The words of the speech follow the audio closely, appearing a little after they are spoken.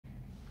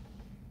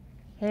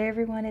Hey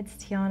everyone, it's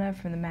Tiana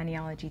from the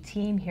Maniology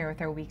team here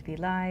with our weekly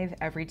live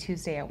every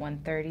Tuesday at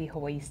 1:30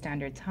 Hawaii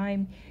Standard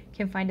Time. You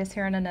can find us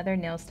here on another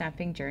nail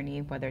stamping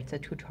journey, whether it's a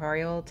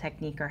tutorial,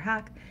 technique, or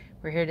hack.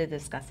 We're here to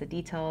discuss the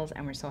details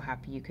and we're so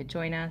happy you could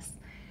join us.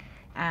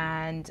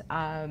 And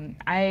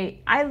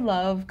I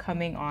love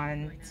coming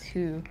on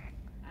to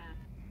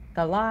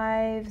the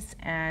lives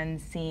and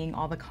seeing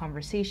all the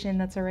conversation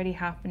that's already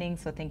happening.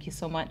 So thank you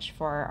so much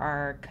for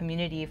our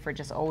community for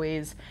just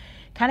always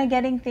kind of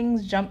getting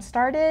things jump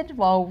started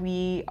while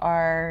we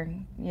are,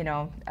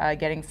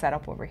 getting set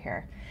up over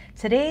here.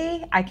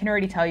 Today, I can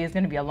already tell you is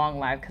going to be a long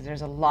live because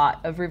there's a lot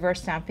of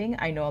reverse stamping.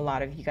 I know a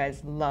lot of you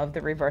guys love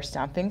the reverse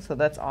stamping, so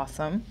that's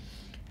awesome.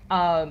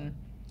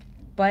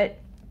 But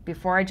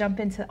before I jump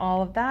into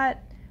all of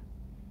that,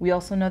 we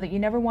also know that you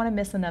never want to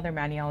miss another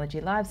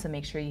Maniology Live, so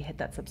make sure you hit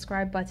that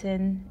subscribe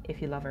button.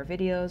 If you love our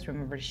videos,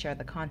 remember to share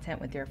the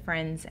content with your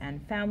friends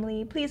and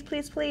family. Please,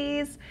 please,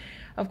 please.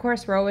 Of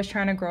course, we're always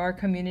trying to grow our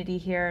community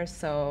here,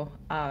 so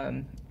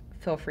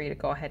feel free to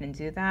go ahead and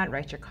do that.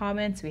 Write your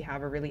comments. We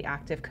have a really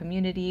active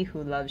community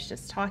who loves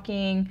just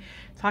talking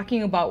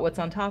about what's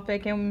on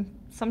topic and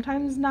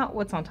sometimes not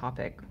what's on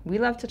topic. We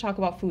love to talk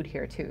about food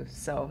here too,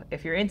 so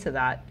if you're into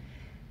that,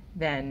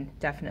 then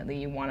definitely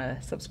you want to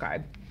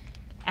subscribe.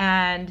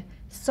 And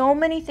so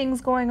many things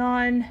going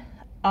on.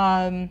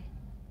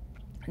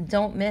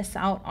 Don't miss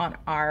out on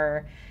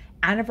our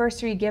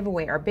anniversary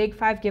giveaway. Our Big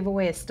 5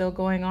 giveaway is still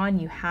going on.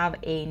 You have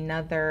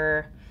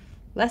another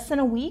less than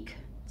a week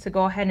to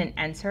go ahead and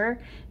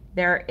enter.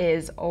 There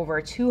is over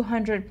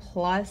 200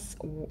 plus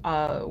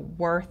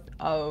worth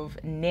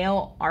of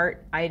nail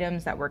art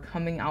items that we're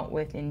coming out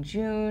with in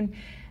June.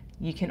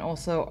 You can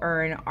also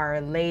earn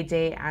our Lay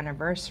Day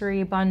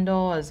anniversary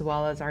bundle as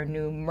well as our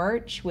new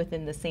merch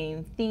within the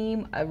same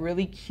theme, a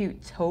really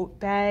cute tote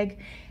bag.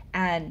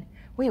 And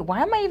wait,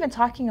 why am I even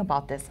talking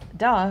about this?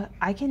 Duh,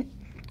 I can,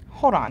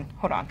 hold on.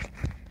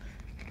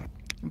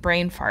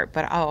 Brain fart,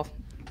 but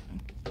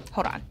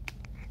hold on.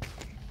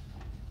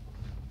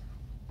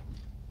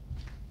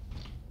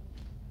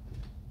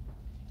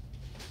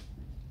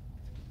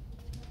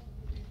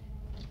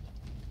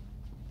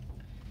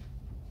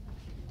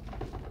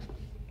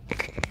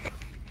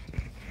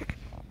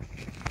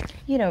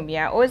 You know me,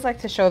 I always like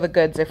to show the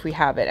goods if we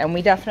have it, and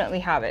we definitely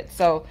have it.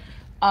 So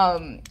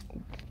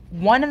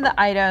one of the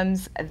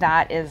items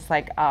that is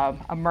like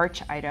a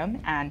merch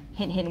item, and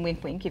hint, hint,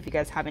 wink, wink, if you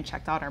guys haven't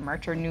checked out our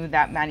merch or knew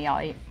that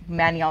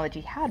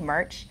Maniology had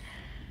merch.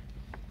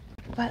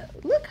 But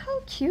look how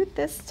cute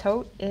this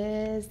tote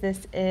is.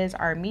 This is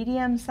our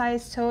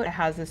medium-sized tote. It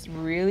has this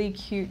really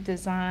cute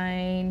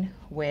design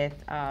with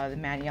the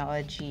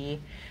Maniology,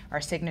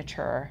 our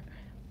signature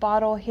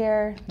bottle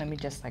here. Let me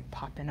just like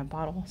pop in a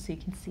bottle so you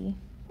can see.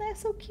 That's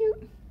so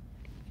cute.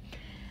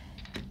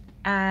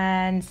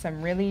 And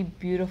some really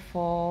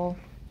beautiful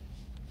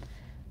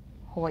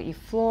Hawaii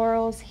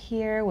florals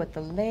here with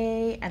the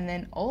lei, and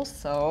then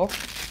also,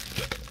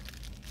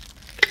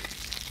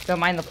 don't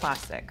mind the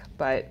plastic,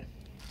 but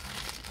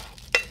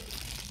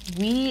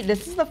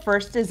this is the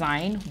first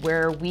design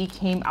where we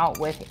came out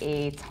with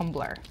a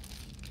tumbler.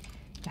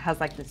 It has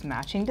like this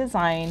matching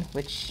design,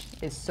 which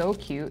is so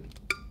cute.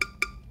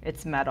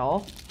 It's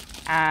metal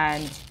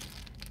and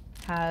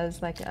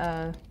has like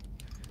a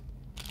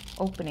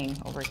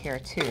opening over here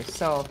too.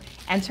 So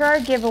enter our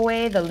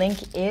giveaway. The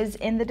link is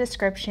in the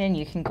description.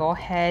 You can go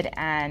ahead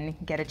and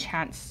get a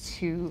chance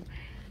to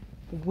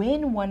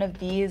win one of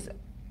these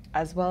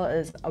as well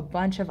as a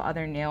bunch of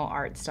other nail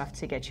art stuff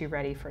to get you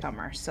ready for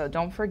summer. So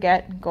don't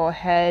forget, go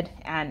ahead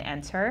and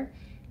enter.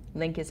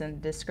 Link is in the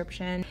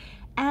description.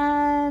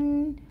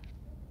 And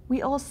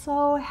we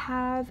also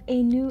have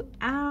a new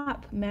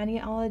app.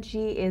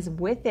 Maniology is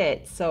with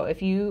it. So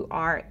if you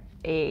are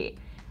a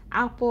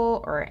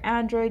Apple or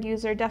Android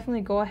user,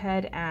 definitely go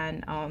ahead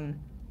and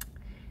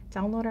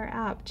download our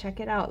app. Check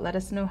it out. Let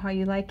us know how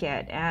you like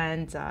it.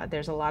 And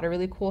there's a lot of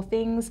really cool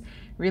things.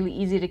 Really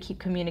easy to keep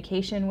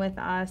communication with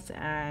us.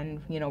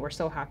 And we're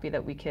so happy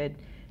that we could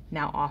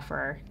now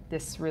offer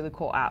this really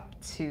cool app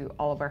to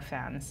all of our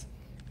fans.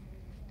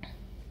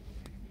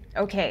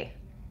 Okay.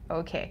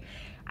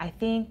 I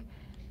think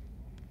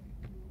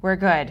we're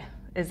good.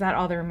 Is that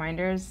all the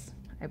reminders?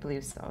 I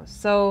believe so.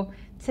 So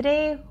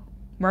today,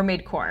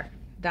 Mermaidcore.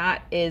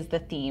 That is the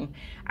theme.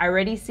 I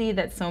already see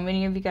that so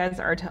many of you guys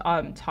are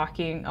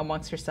talking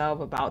amongst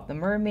yourselves about the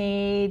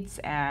mermaids,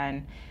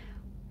 and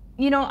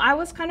I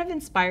was kind of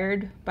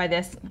inspired by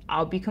this.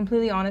 I'll be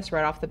completely honest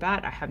right off the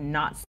bat. I have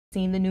not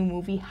seen the new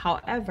movie.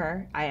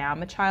 However, I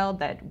am a child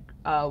that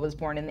was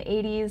born in the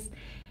 80s,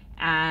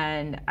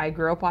 and I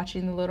grew up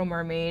watching The Little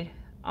Mermaid.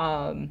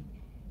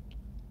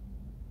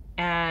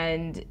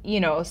 And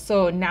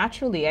so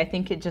naturally I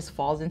think it just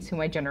falls into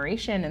my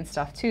generation and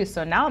stuff too.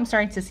 So now I'm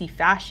starting to see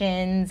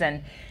fashions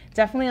and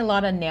definitely a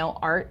lot of nail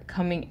art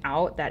coming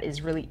out that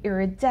is really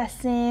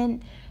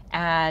iridescent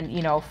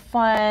and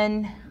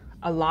fun.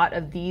 A lot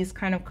of these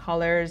kind of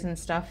colors and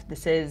stuff.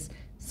 This is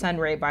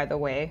Sunray, by the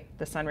way,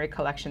 the Sunray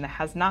collection that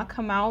has not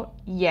come out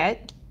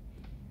yet,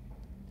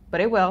 but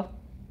it will.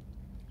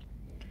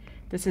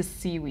 This is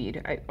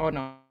seaweed. Oh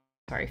no,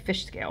 sorry,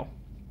 fish scale.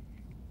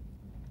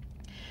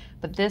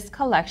 But this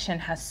collection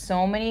has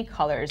so many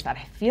colors that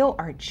I feel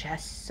are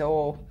just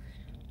so,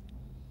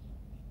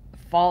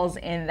 falls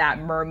in that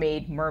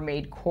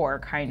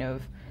mermaidcore kind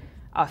of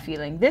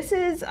feeling. This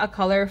is a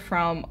color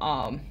from,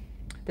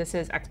 this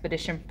is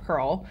Expedition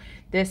Pearl.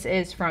 This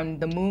is from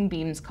the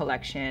Moonbeams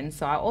collection.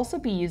 So I'll also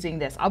be using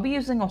this. I'll be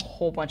using a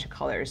whole bunch of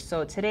colors.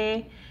 So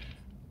today,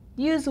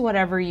 use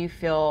whatever you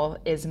feel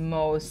is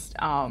most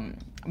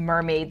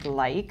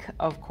mermaid-like,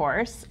 of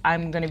course.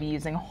 I'm gonna be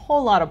using a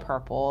whole lot of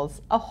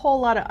purples, a whole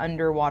lot of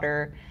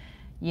underwater,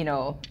 you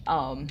know,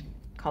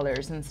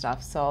 colors and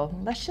stuff. So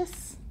let's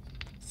just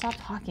stop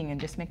talking and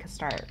just make a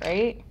start,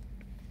 right?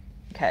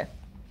 Okay.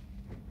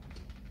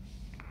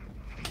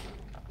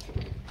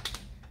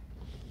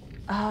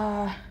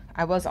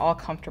 I was all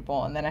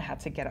comfortable and then I had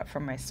to get up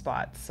from my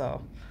spot.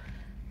 So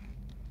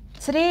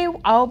today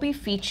I'll be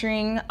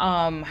featuring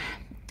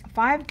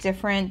 5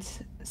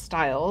 different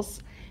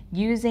styles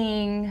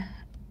using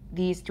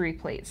these 3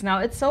 plates. Now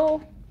it's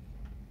so,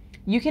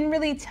 you can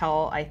really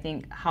tell, I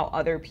think, how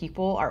other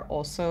people are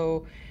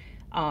also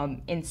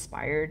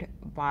inspired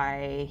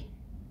by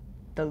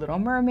the Little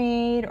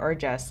Mermaid or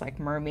just like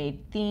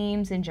mermaid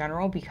themes in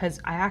general,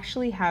 because I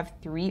actually have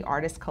 3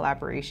 artist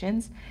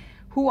collaborations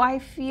who I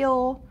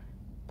feel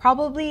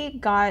probably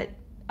got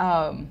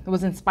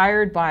was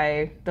inspired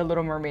by the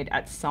Little Mermaid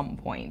at some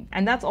point.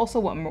 And that's also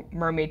what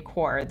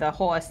Mermaidcore, the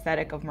whole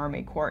aesthetic of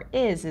Mermaidcore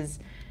is,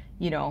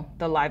 you know,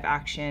 the live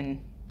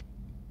action,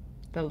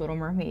 the Little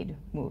Mermaid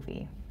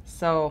movie.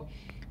 So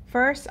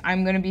first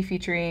I'm gonna be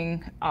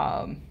featuring,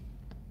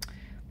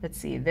 let's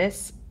see,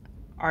 this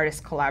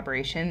artist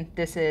collaboration.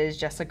 This is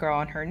Just a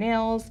Girl and Her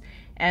Nails,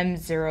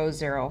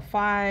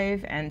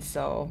 M005. And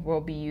so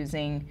we'll be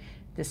using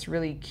this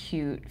really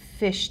cute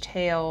fish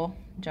tail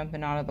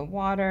jumping out of the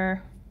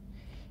water.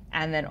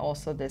 And then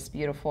also this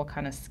beautiful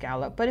kind of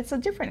scallop, but it's a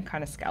different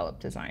kind of scallop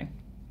design.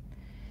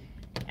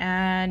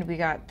 And we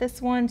got this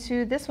one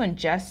too. This one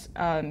just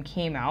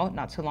came out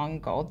not too long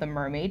ago, the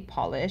Mermaid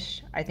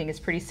Polish. I think it's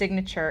pretty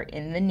signature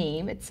in the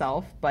name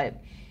itself,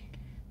 but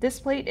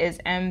this plate is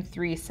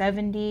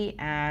M370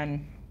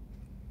 and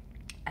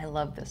I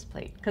love this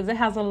plate because it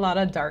has a lot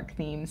of dark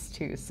themes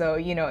too. So,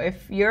 you know,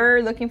 if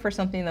you're looking for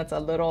something that's a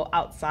little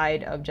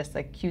outside of just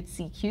like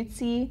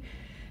cutesy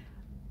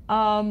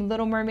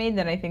Little Mermaid,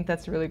 then I think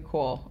that's really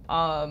cool.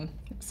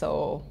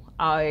 So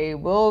I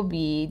will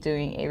be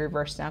doing a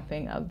reverse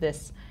stamping of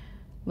this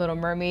Little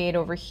Mermaid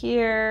over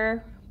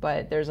here,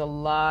 but there's a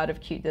lot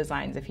of cute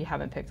designs if you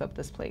haven't picked up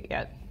this plate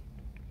yet.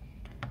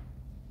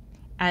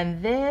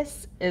 And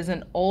this is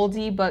an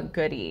oldie but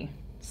goodie.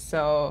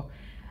 So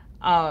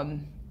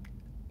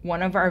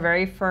one of our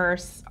very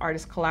first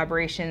artist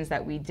collaborations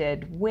that we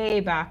did way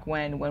back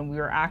when we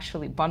were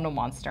actually Bundle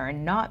Monster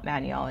and not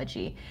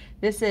Maniology.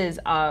 This is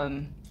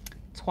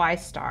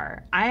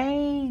TwiStar.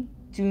 I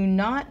do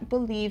not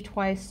believe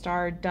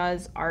TwiStar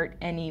does art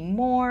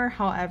anymore.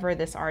 However,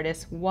 this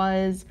artist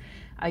was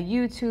a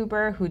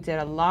YouTuber who did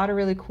a lot of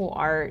really cool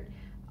art,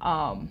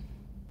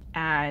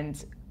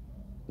 and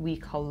we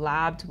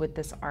collabed with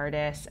this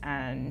artist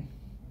and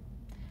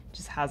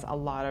just has a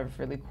lot of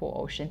really cool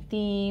ocean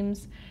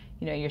themes,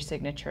 you know, your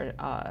signature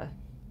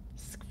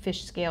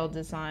fish scale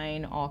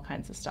design, all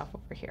kinds of stuff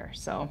over here.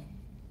 So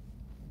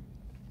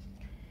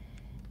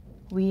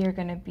we are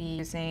going to be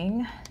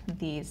using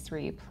these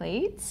 3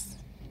 plates.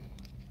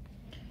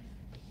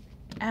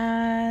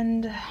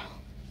 And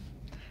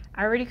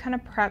I already kind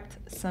of prepped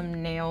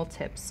some nail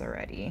tips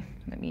already.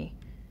 Let me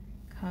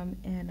come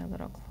in a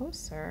little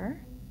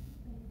closer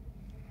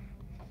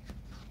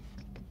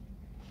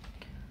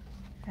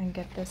and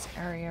get this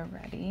area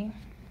ready.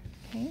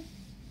 Okay.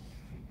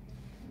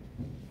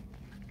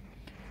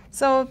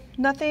 So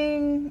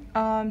nothing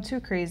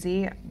too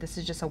crazy. This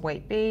is just a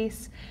white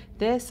base.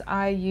 This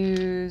I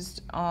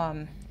used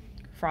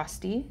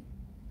Frosty,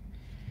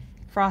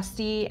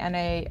 and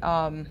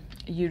I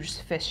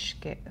used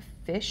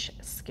fish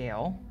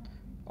scale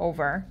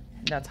over.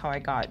 That's how I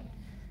got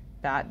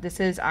that. This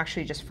is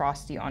actually just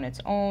Frosty on its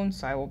own,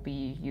 so I will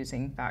be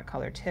using that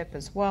color tip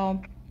as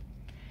well.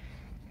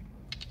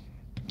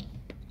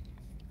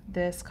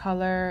 This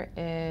color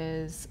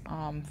is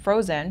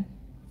Frozen,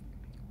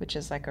 which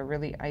is like a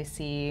really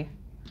icy,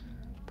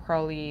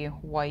 pearly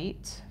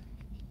white,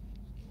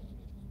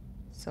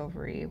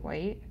 silvery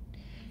white.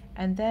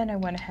 And then I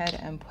went ahead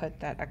and put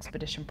that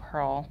Expedition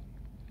Pearl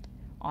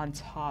on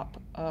top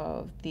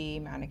of the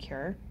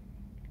manicure,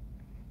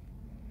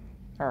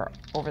 or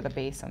over the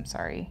base, I'm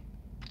sorry.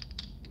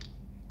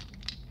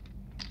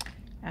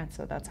 And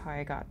so that's how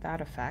I got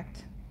that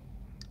effect.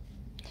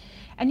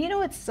 And you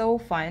know, it's so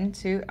fun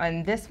too,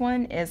 and this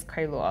one is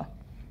Kailua.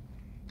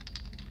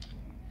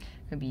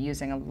 I'll be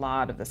using a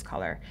lot of this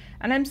color.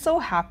 And I'm so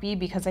happy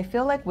because I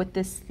feel like with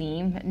this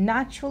theme,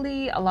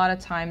 naturally, a lot of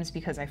times,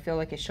 because I feel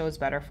like it shows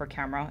better for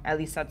camera, at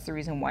least that's the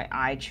reason why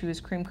I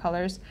choose cream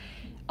colors.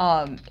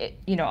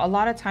 You know, a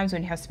lot of times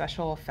when you have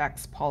special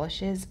effects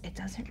polishes, it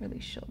doesn't really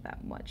show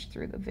that much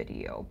through the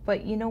video.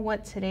 But you know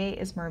what? Today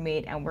is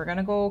Mermaid and we're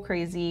gonna go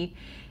crazy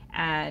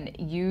and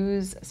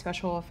use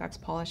special effects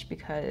polish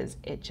because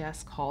it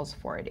just calls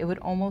for it. It would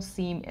almost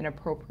seem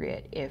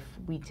inappropriate if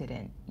we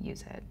didn't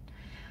use it.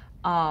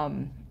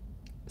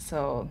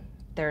 So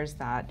there's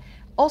that.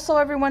 Also,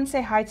 everyone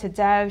say hi to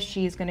Dev.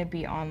 She's gonna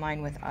be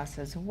online with us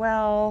as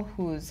well,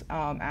 who's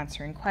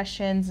answering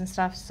questions and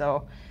stuff.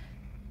 So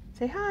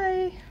say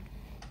hi.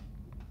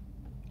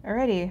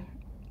 Alrighty,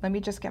 let me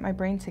just get my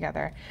brain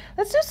together.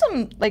 Let's do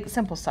some like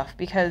simple stuff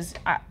because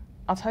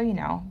I'll tell you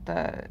now,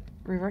 the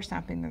reverse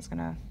stamping is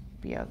gonna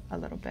be a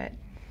little bit.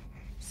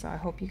 So I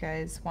hope you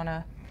guys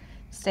wanna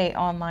stay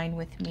online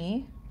with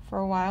me for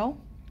a while.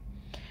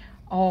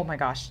 Oh my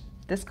gosh,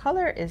 this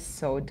color is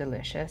so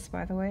delicious,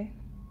 by the way.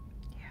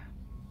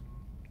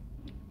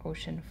 Yeah,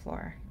 ocean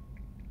floor.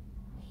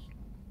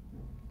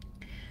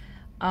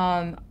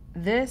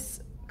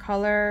 This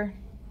color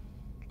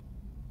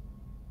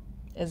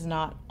is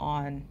not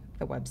on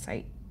the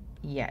website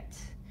yet.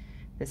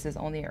 This is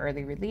only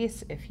early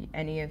release. If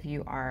any of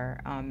you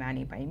are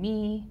Mani by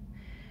me,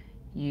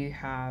 you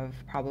have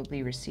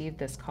probably received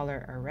this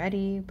color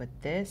already, but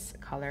this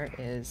color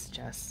is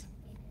just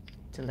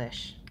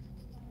delish.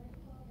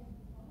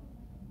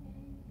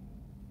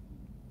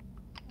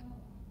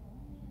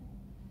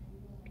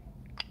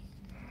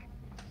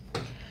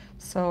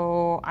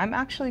 So I'm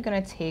actually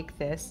gonna take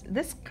this.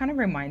 This kind of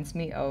reminds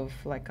me of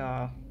like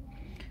a,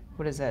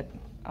 what is it?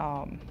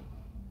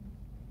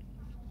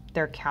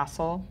 Their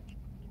castle,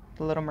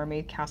 the Little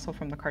Mermaid castle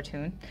from the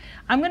cartoon.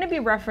 I'm going to be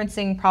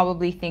referencing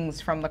probably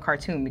things from the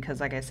cartoon because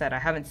like I said, I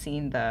haven't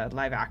seen the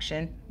live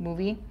action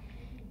movie.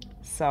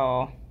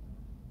 So,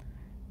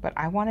 but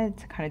I wanted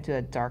to kind of do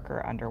a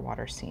darker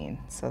underwater scene.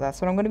 So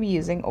that's what I'm going to be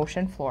using,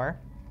 ocean floor.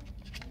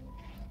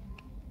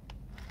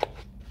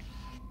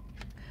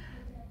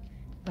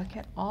 Look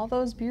at all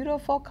those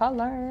beautiful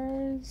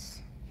colors.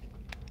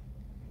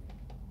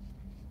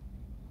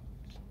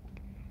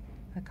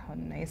 Look how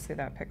nicely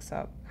that picks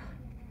up.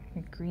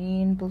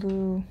 Green,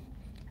 blue,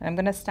 and I'm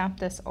gonna stamp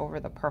this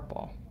over the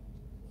purple.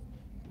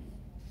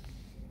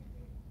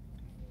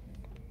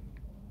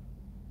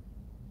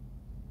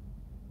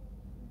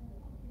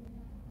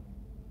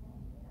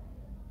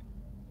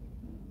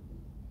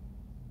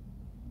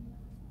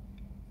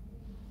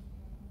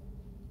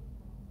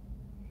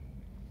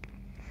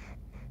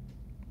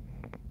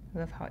 I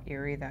love how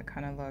eerie that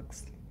kind of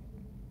looks.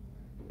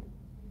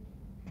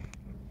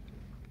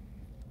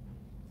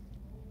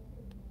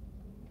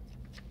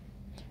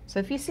 So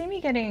if you see me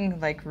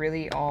getting like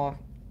really all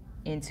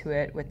into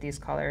it with these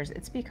colors,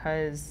 it's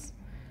because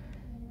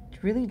I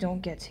really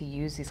don't get to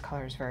use these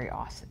colors very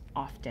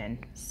often.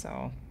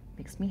 So it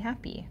makes me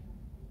happy.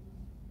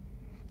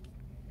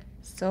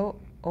 So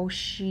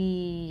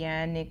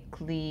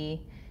oceanically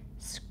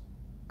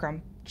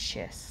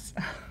scrumptious.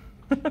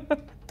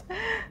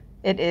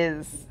 It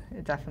is.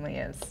 It definitely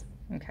is.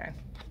 Okay.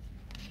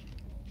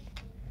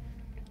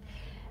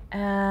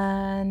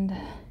 And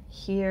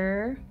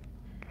here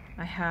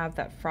I have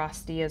that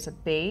frosty as a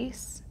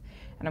base,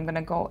 and I'm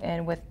gonna go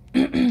in with,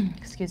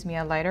 excuse me,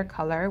 a lighter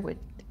color, which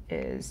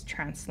is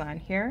Transland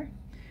here,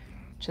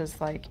 which is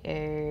like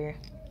a,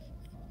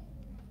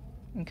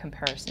 in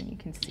comparison, you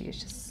can see it's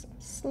just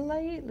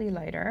slightly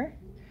lighter.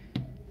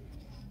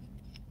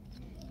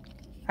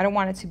 I don't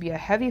want it to be a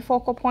heavy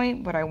focal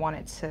point, but I want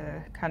it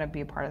to kind of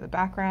be a part of the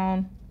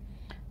background.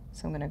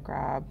 So I'm gonna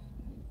grab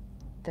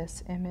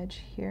this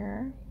image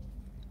here.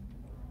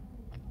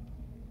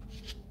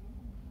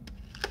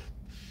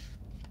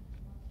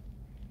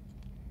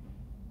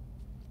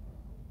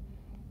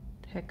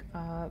 Pick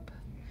up,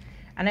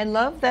 and I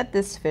love that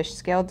this fish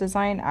scale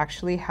design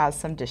actually has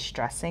some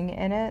distressing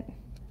in it.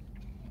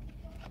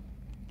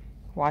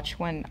 Watch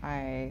when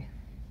I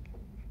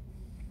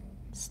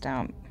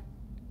stamp.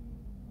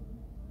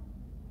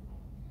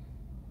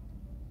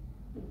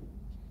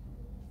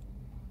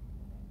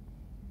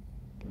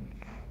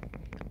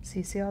 So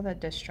you see all that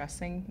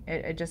distressing?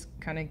 It just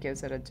kind of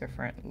gives it a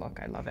different look.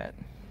 I love it.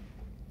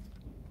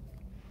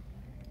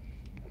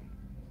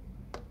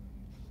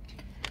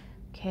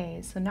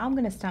 Okay, so now I'm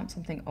going to stamp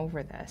something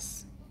over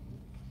this,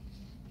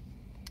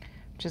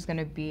 which is going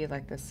to be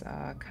like this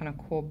kind of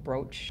cool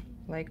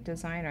brooch-like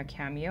design, or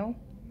cameo.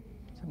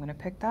 So I'm going to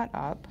pick that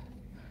up.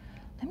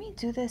 Let me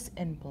do this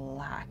in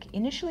black.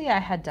 Initially, I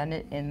had done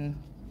it in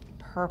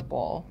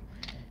purple,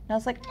 and I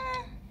was like,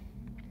 eh.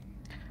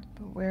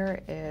 But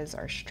where is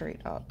our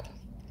straight up?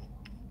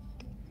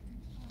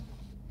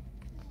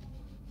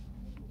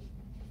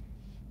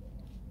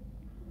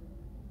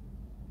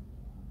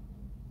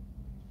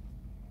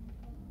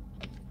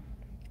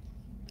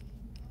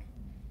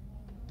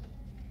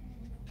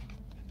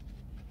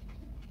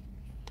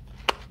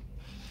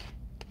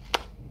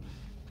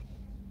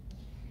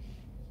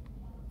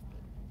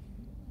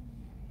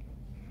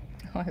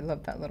 Oh, I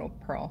love that little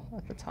pearl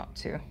at the top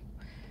too.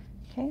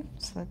 Okay,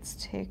 so let's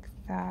take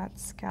that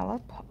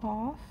scallop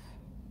off.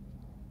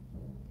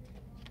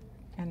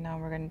 And now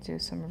we're going to do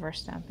some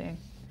reverse stamping.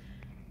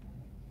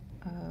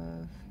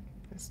 of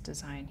this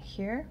design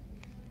here.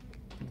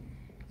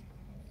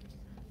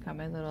 Got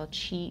my little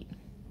cheat.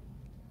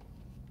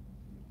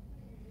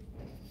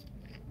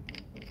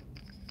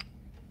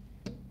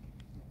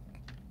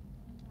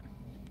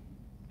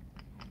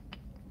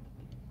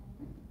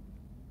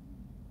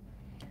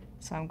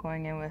 So I'm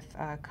going in with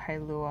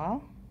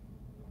Kailua.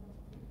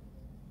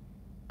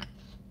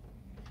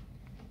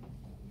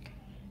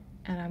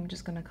 And I'm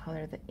just going to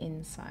color the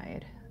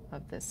inside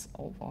of this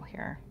oval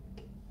here.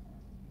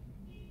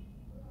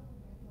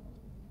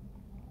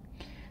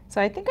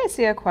 So I think I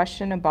see a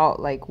question about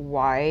like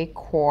why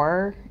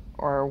core,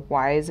 or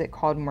why is it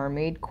called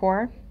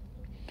Mermaidcore?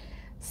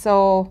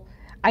 So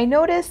I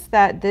noticed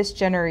that this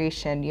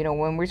generation, you know,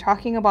 when we're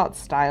talking about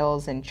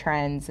styles and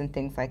trends and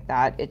things like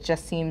that, it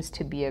just seems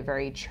to be a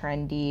very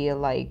trendy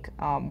like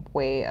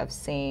way of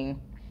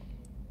saying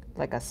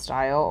like a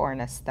style or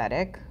an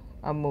aesthetic,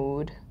 a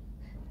mood,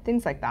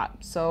 things like that.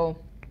 So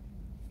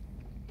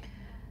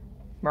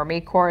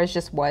Mermaidcore is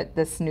just what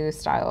this new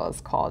style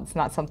is called. It's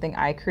not something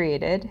I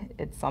created.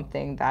 It's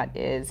something that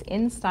is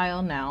in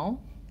style now.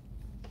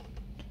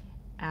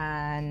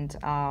 And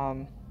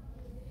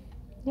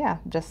yeah,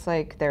 just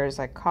like there's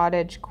like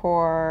cottage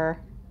core,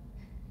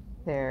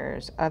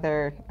 there's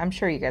other, I'm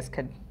sure you guys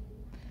could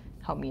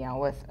help me out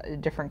with a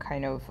different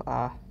kind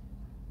of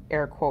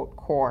air quote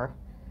core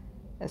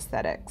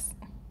aesthetics.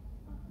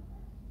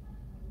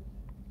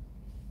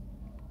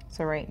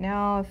 So right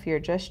now, if you're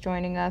just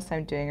joining us,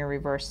 I'm doing a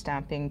reverse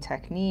stamping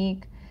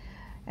technique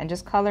and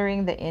just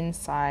coloring the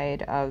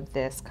inside of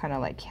this kind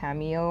of like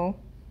cameo.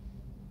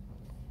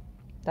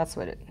 That's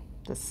what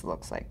this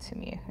looks like to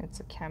me. It's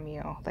a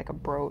cameo, like a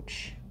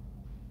brooch.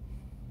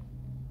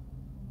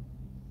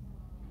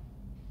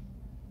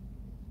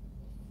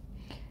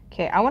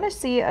 Okay, I want to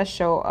see a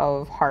show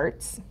of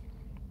hearts.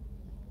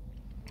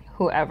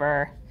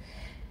 Whoever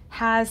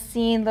has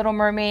seen Little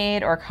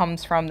Mermaid or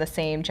comes from the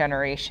same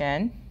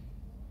generation.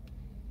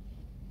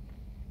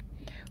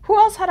 Who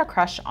else had a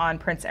crush on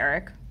Prince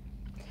Eric?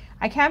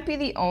 I can't be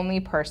the only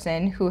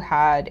person who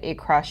had a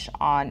crush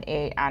on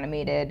an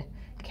animated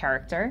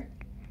character.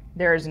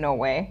 There is no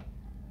way.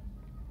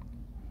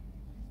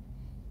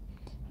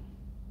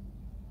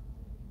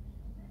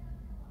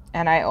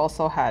 And I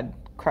also had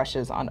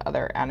crushes on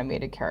other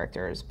animated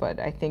characters, but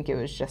I think it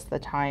was just the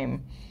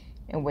time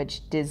in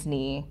which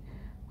Disney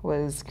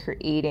was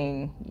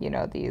creating, you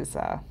know, these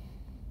kind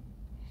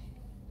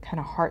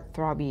of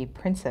heartthrobby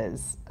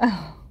princes.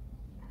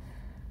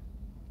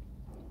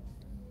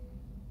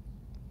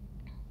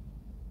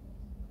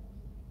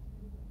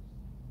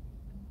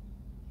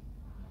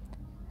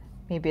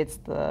 Maybe it's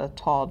the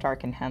tall,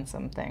 dark, and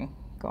handsome thing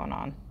going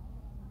on.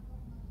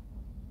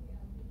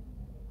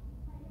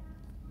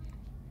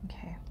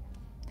 Okay.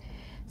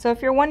 So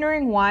if you're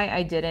wondering why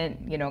I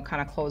didn't, you know,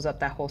 kind of close up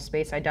that whole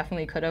space, I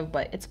definitely could have,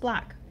 but it's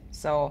black.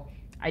 So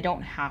I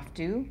don't have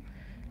to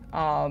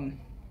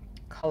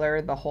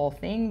color the whole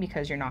thing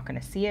because you're not going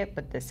to see it,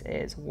 but this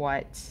is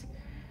what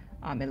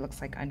it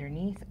looks like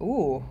underneath.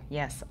 Ooh,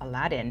 yes,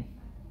 Aladdin.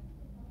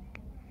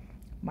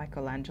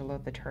 Michelangelo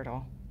the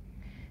turtle.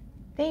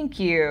 Thank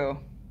you.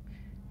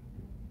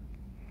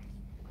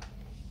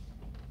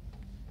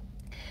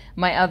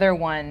 My other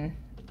one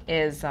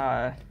is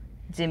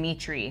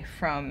Dimitri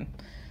from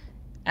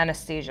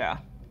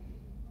Anastasia.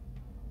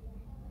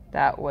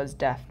 That was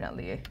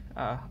definitely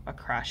a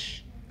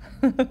crush.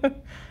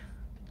 Okay,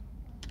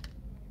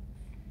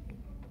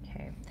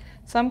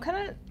 so I'm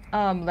gonna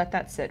let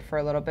that sit for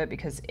a little bit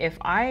because if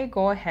I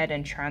go ahead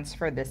and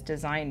transfer this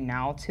design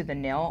now to the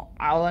nail,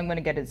 all I'm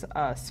gonna get is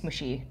a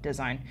smushy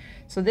design.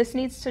 So this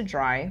needs to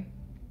dry.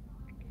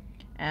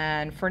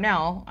 And for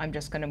now, I'm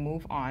just gonna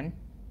move on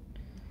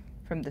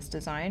from this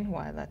design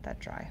while I let that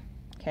dry.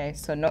 Okay,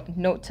 so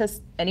note to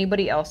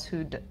anybody else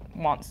who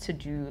wants to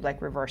do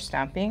like reverse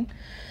stamping,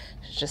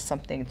 it's just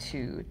something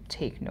to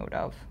take note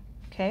of,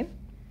 okay?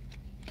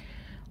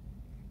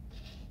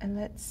 And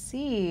let's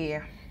see.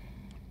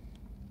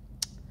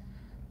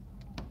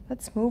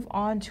 Let's move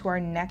on to our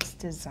next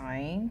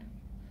design.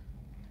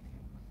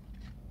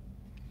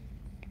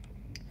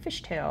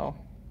 Fishtail.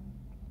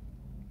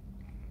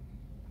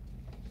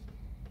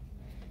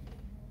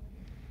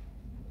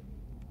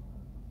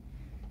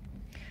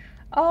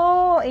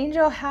 Oh,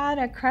 Angel had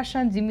a crush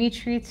on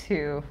Dimitri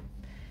too.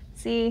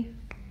 See,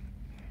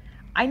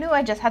 I knew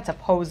I just had to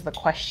pose the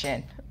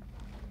question.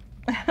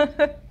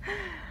 I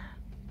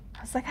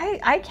was like,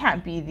 I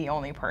can't be the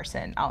only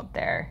person out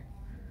there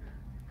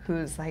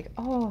who's like,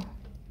 oh,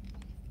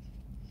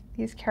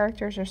 these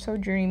characters are so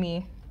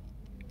dreamy.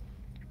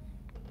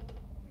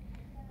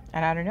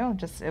 And I don't know,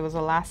 just it was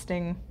a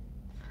lasting,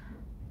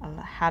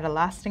 had a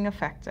lasting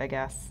effect, I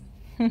guess.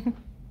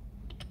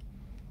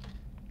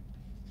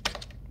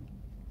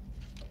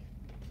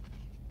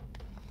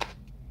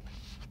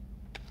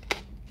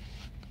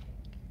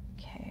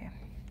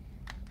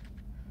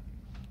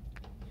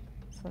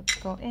 So let's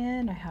go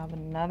in, I have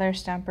another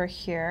stamper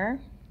here,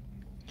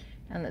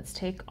 and let's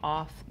take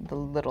off the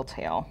little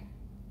tail.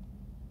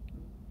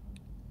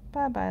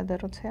 Bye-bye,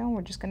 little tail,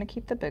 we're just gonna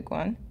keep the big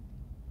one.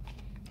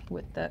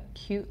 with the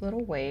cute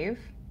little wave,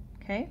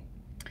 okay?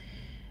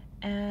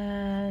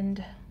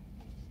 And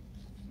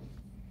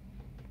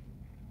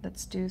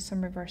let's do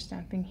some reverse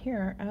stamping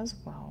here as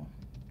well.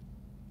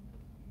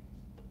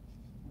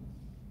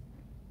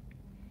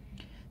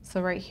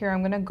 So right here,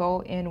 I'm gonna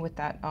go in with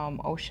that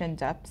ocean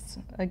depths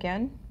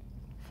again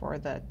for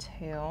the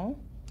tail.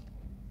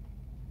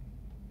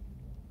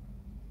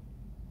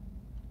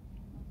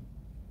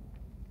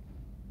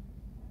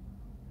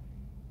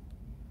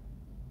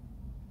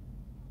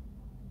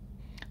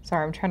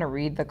 Sorry, I'm trying to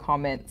read the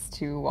comments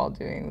too while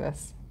doing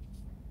this.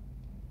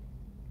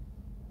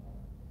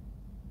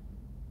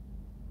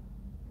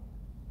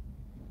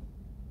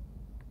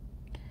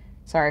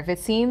 Sorry, if it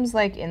seems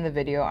like in the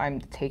video I'm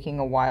taking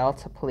a while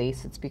to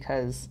place, it's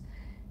because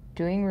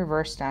doing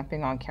reverse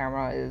stamping on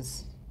camera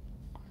is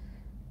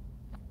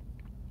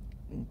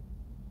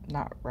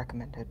not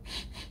recommended.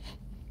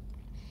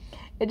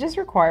 It just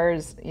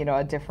requires, you know,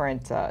 a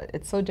different,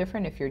 it's so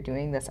different if you're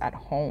doing this at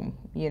home,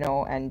 you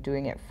know, and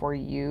doing it for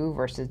you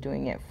versus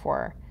doing it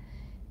for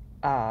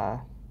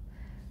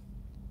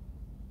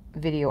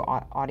video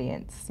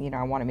audience. You know,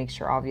 I want to make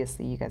sure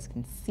obviously you guys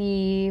can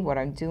see what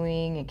I'm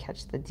doing and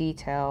catch the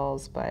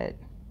details, but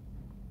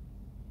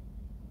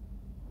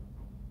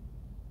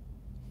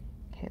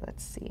okay,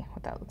 let's see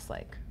what that looks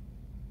like.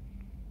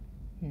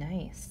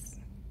 Nice.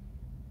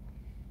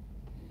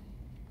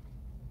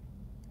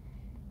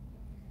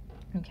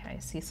 Okay, I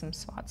see some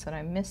spots that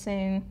I'm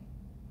missing.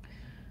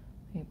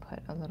 Let me put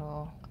a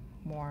little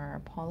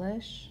more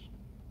polish.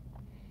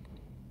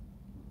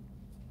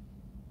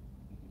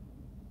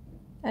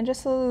 And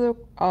just a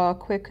little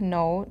quick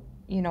note,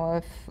 you know,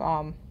 if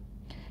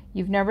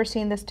you've never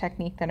seen this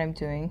technique that I'm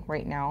doing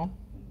right now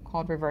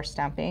called reverse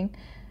stamping,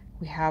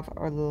 we have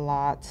a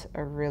lot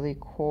of really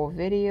cool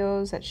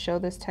videos that show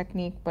this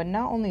technique, but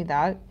not only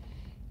that,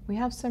 we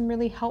have some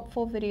really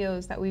helpful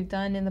videos that we've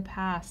done in the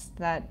past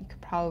that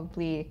could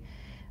probably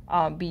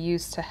be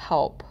used to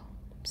help.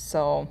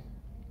 So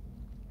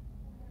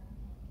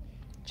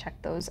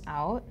check those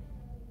out.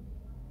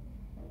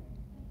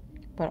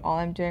 But all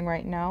I'm doing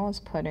right now is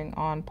putting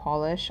on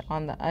polish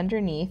on the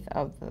underneath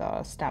of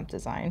the stamp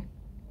design.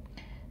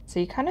 So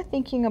you're kind of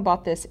thinking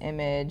about this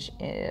image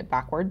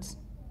backwards.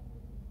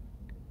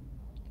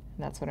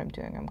 And that's what I'm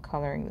doing. I'm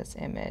coloring this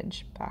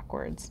image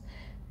backwards.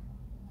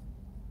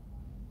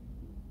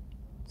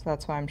 So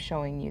that's why I'm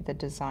showing you the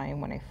design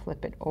when I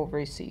flip it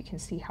over so you can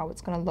see how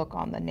it's going to look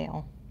on the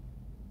nail.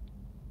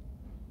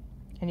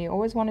 And you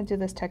always want to do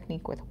this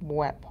technique with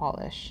wet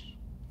polish.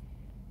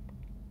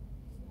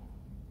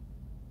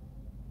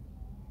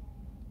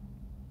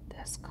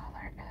 This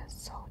color is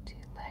so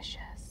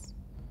delicious.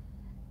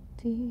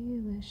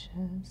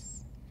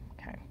 Delicious.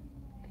 Okay.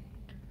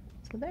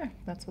 So there,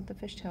 that's what the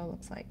fishtail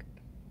looks like.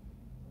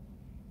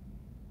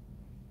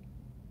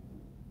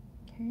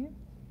 Okay.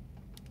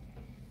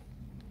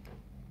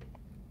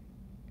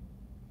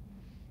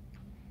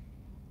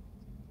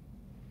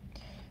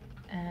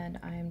 And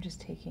I'm just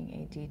taking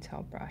a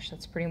detail brush.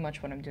 That's pretty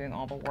much what I'm doing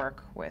all the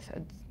work with,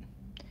 a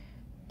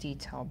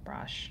detail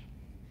brush.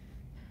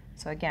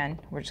 So again,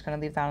 we're just going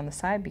to leave that on the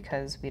side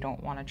because we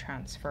don't want to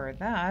transfer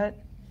that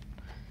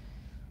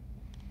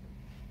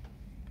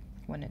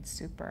when it's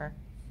super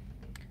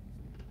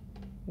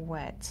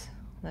wet.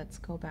 Let's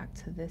go back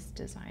to this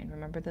design.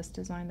 Remember this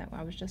design that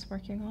I was just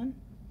working on?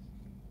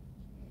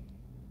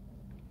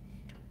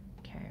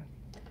 Okay,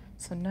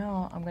 so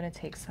now I'm going to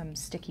take some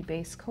sticky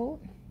base coat.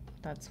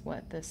 That's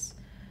what this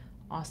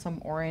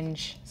awesome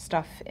orange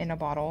stuff in a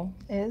bottle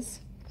is.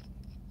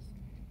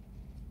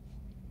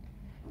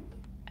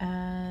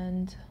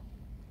 And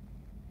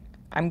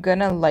I'm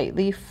gonna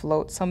lightly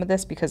float some of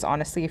this because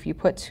honestly, if you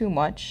put too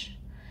much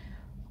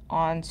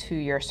onto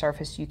your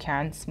surface, you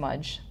can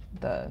smudge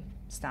the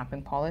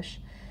stamping polish.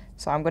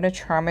 So I'm gonna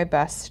try my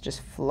best to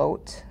just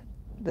float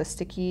the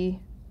sticky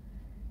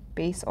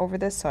base over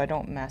this so I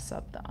don't mess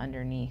up the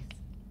underneath.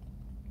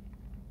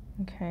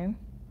 Okay.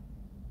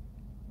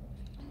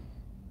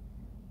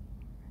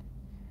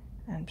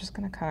 And I'm just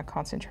gonna kind of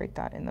concentrate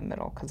that in the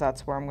middle because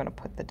that's where I'm gonna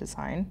put the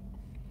design.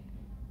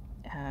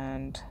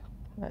 And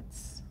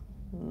let's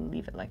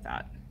leave it like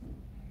that.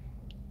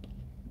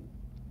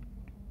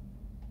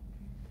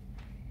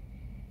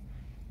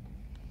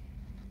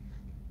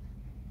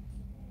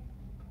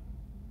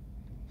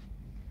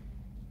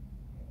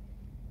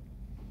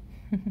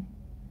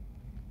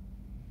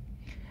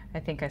 I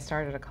think I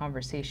started a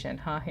conversation,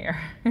 huh, here?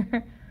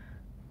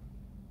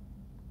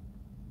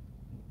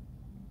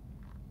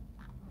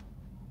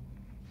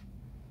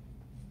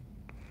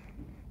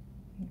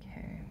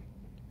 Okay,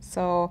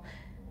 so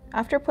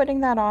after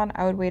putting that on,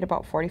 I would wait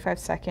about 45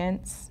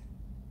 seconds.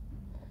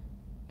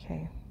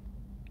 Okay,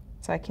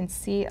 so I can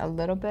see a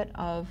little bit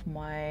of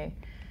my,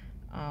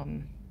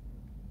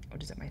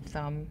 what is it, my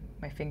thumb,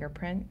 my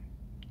fingerprint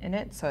in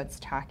it, so it's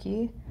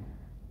tacky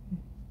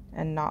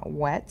and not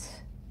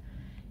wet.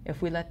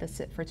 If we let this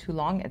sit for too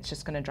long, it's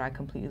just gonna dry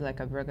completely like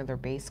a regular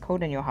base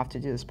coat and you'll have to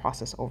do this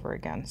process over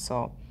again.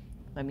 So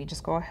let me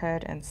just go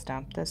ahead and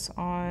stamp this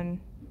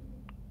on.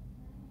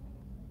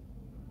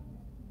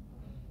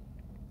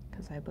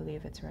 because I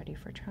believe it's ready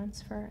for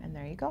transfer, and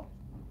there you go.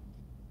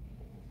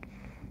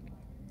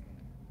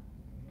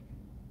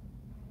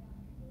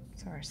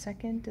 So our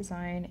second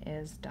design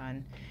is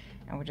done,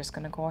 and we're just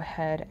going to go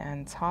ahead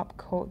and top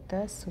coat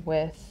this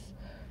with,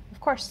 of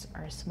course,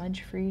 our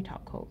smudge-free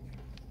top coat.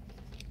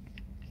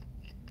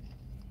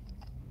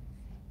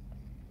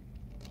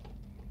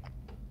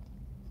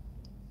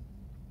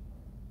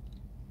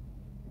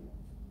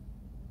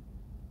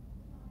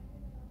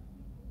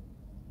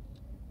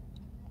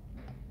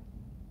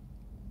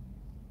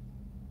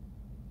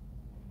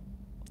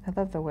 I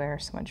love the way our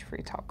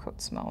smudge-free top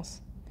coat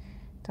smells.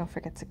 Don't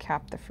forget to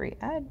cap the free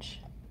edge.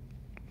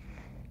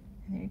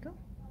 And there you go.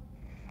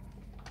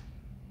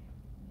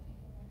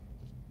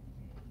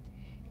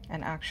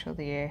 And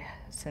actually,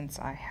 since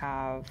I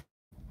have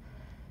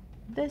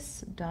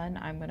this done,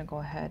 I'm going to go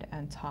ahead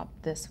and top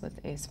this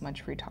with a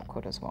smudge-free top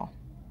coat as well.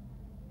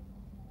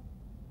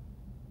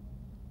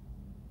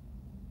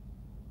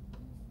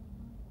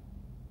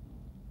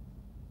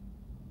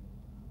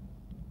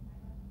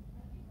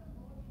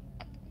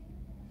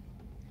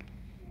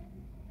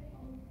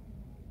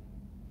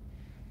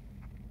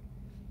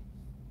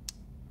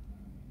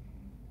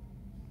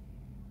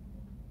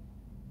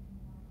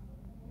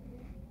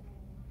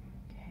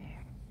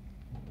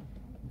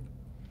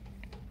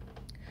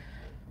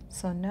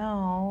 So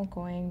now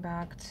going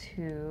back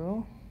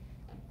to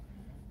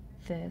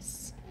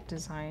this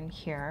design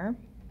here.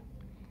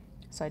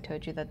 So I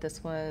told you that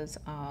this was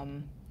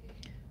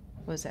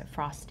it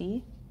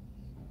Frosty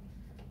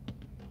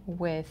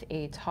with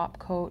a top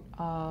coat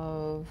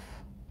of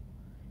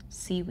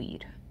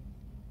seaweed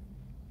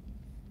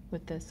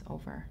with this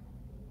over.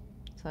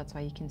 So that's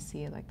why you can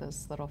see like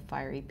those little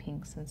fiery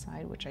pinks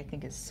inside, which I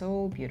think is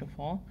so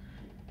beautiful.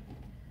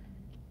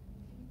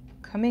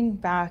 Coming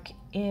back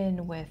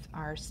in with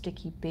our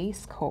sticky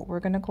base coat, we're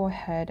going to go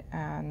ahead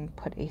and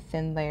put a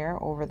thin layer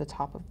over the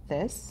top of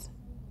this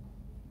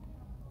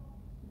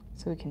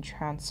so we can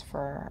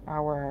transfer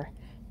our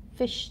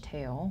fish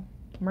tail,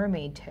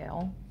 mermaid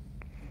tail,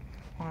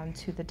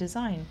 onto the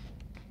design.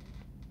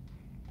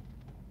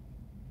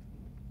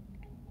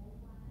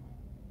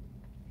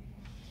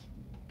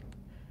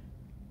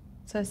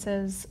 So it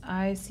says,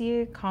 I see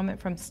a comment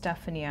from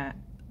Stephanie.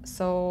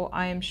 So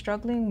I am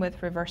struggling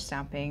with reverse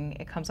stamping.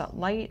 It comes out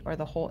light or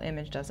the whole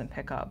image doesn't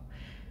pick up.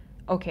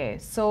 Okay,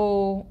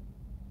 so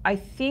I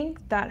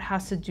think that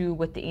has to do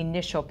with the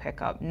initial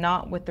pickup,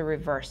 not with the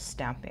reverse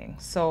stamping.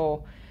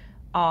 So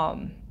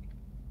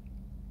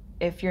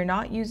if you're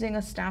not using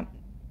a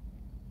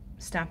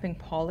stamping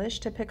polish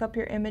to pick up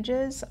your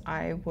images,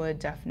 I would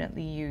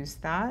definitely use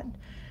that.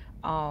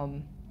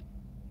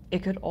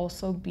 It could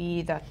also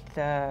be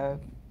that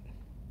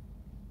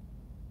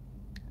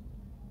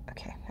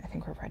okay, I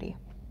think we're ready.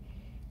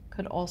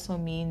 Could also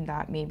mean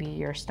that maybe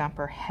your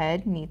stamper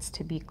head needs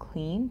to be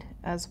cleaned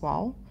as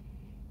well.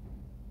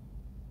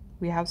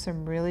 We have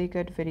some really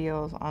good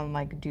videos on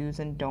like do's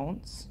and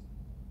don'ts.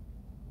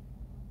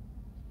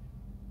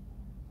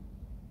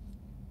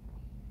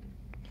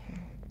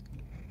 Okay,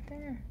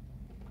 there.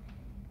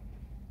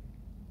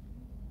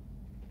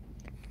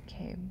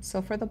 Okay,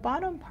 so for the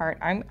bottom part,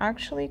 I'm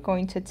actually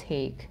going to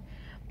take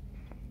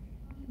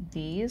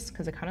these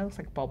because it kind of looks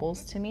like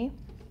bubbles to me.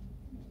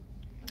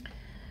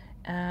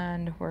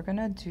 And we're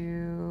gonna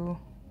do,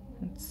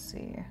 let's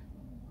see,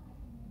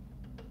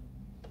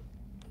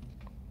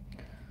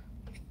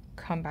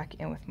 come back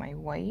in with my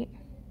white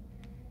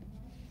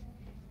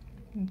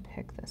and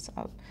pick this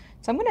up.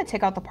 So I'm gonna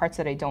take out the parts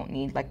that I don't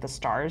need, like the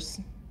stars,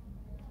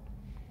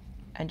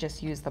 and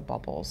just use the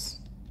bubbles.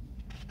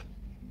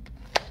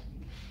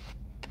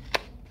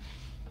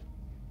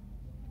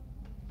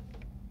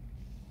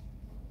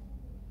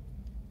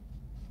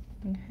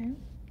 Okay.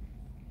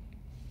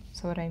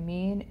 So what I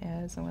mean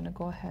is I'm going to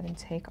go ahead and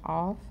take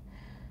off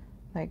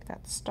like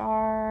that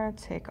star,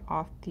 take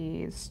off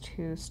these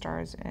two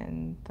stars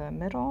in the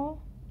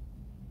middle.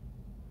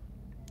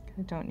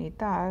 I don't need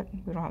that.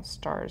 We don't have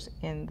stars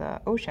in the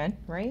ocean,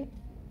 right?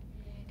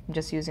 I'm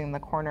just using the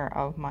corner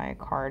of my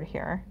card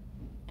here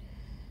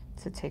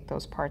to take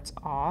those parts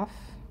off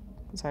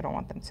because I don't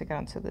want them to get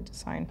onto the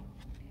design.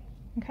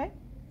 Okay.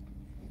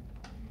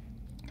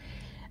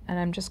 And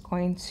I'm just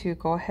going to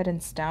go ahead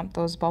and stamp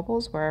those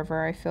bubbles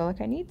wherever I feel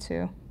like I need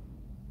to.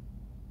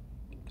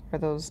 Or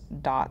those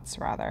dots,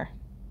 rather.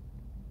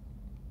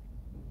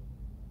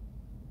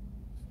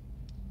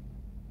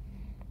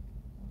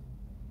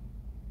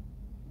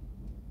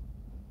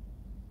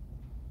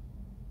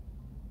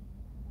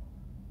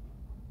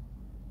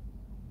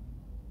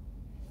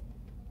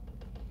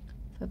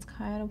 So that's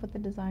kind of what the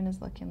design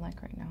is looking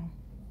like right now.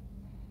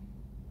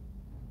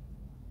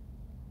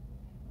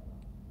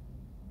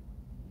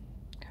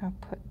 I'll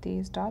put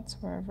these dots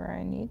wherever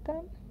I need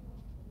them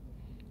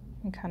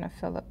and kind of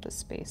fill up the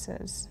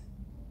spaces.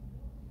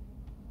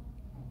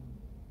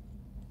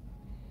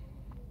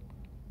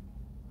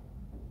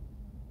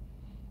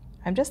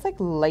 I'm just like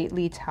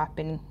lightly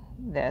tapping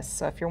this.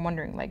 So if you're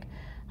wondering like,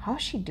 how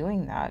is she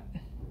doing that?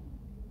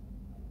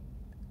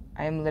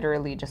 I am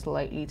literally just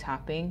lightly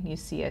tapping. You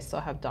see I still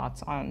have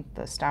dots on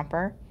the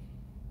stamper.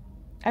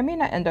 I may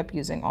not end up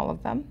using all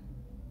of them.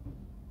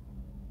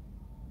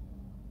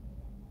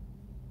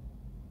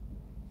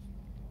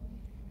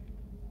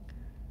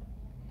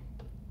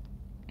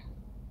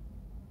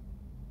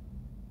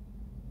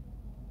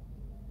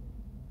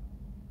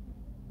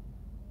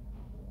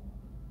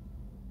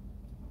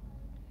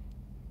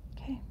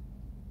 Okay.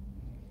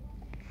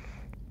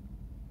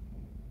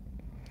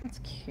 That's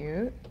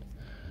cute.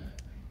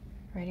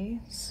 Ready?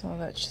 So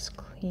let's just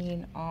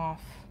clean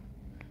off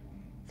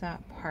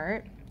that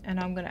part, and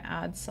I'm gonna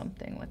add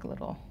something like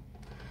a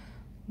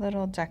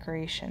little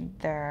decoration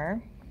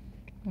there.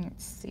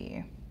 Let's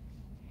see.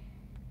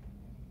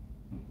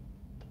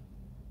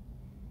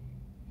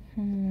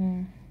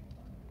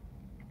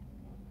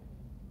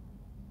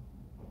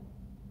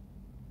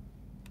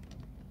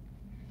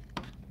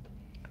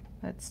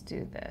 Let's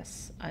do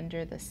this,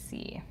 under the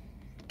sea.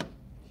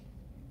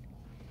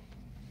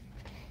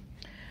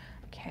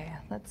 Okay,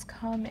 let's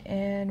come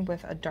in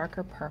with a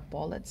darker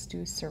purple. Let's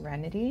do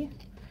Serenity.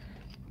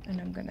 And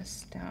I'm gonna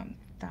stamp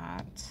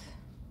that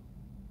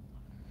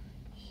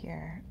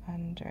here,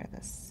 under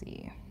the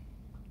sea.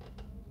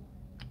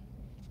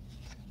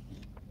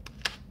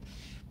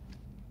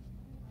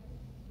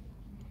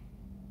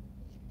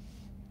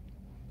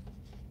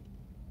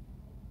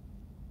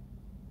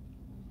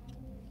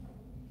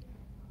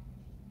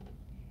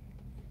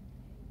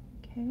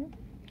 Okay.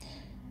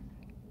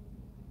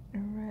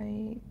 All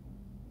right.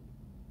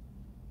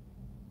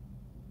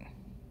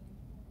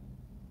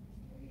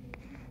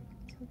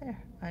 So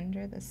there,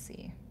 under the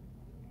sea.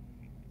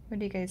 What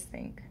do you guys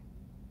think?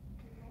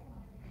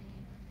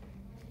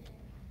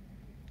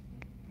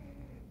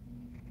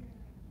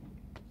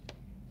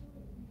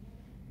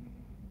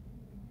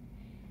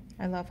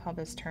 I love how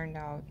this turned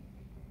out.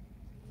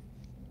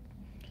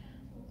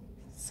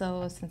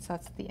 So since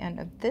that's the end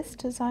of this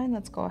design,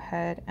 let's go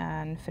ahead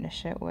and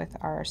finish it with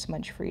our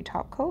smudge-free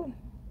top coat.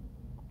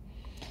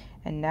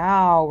 And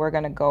now we're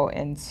gonna go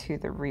into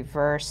the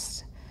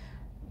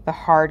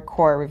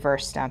hardcore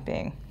reverse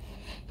stamping.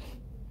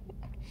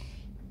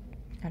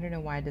 I don't know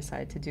why I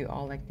decided to do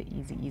all like the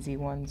easy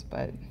ones,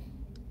 but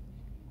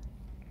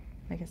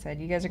like I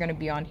said, you guys are gonna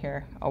be on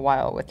here a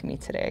while with me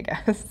today, I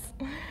guess.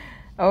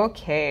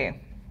 Okay.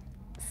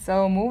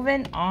 So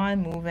moving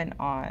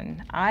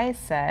on. I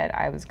said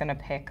I was gonna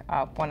pick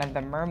up one of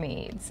the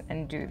mermaids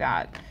and do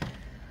that.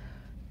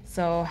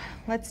 So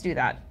let's do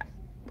that.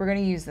 We're gonna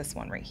use this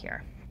one right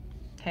here,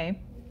 okay?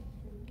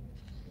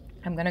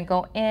 I'm gonna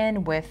go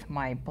in with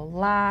my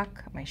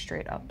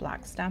straight up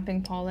black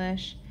stamping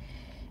polish,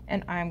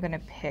 and I'm gonna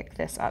pick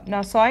this up.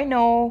 Now, so I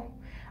know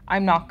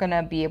I'm not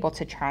gonna be able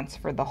to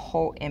transfer the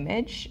whole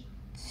image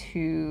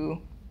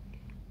to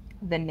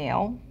the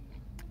nail,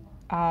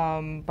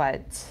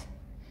 but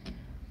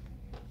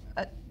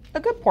a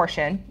good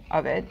portion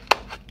of it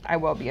I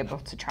will be able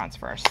to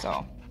transfer,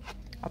 so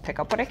I'll pick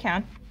up what I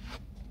can.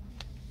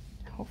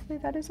 Hopefully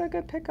that is a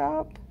good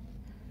pickup.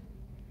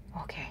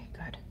 Okay,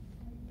 good.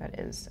 That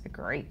is a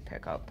great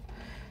pickup.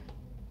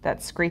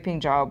 That scraping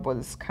job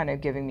was kind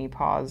of giving me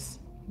pause,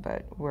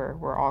 but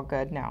we're all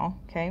good now,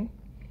 okay?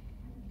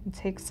 And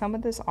take some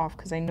of this off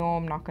because I know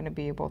I'm not going to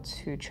be able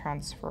to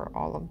transfer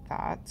all of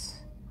that.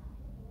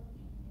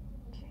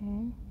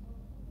 Okay.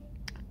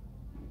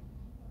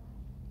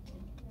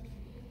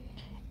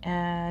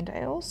 And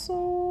I also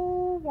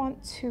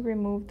want to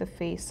remove the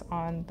face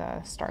on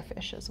the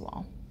starfish as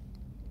well.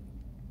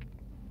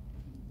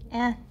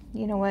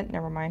 You know what?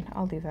 Never mind.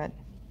 I'll leave it.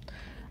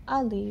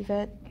 I'll leave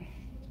it.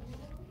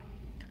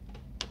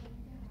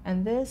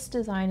 And this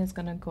design is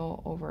going to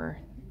go over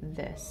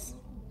this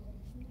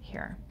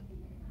here.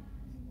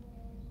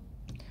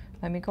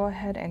 Let me go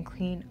ahead and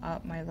clean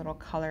up my little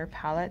color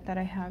palette that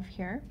I have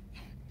here,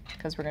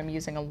 because we're going to be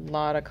using a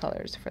lot of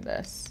colors for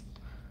this.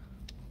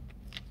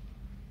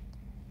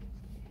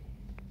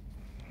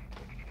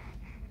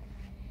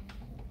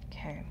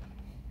 Okay,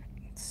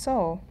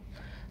 so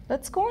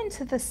let's go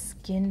into the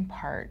skin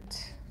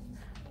part.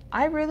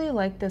 I really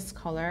like this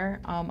color.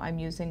 I'm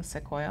using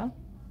Sequoia.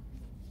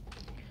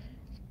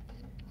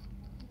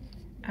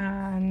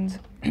 And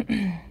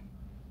I'm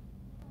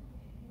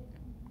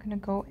gonna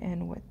go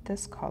in with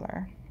this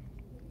color.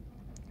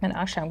 And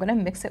actually I'm gonna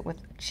mix it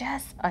with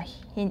just a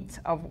hint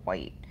of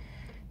white,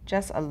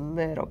 just a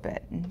little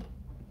bit.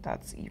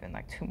 That's even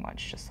like too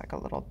much, just like a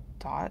little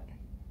dot.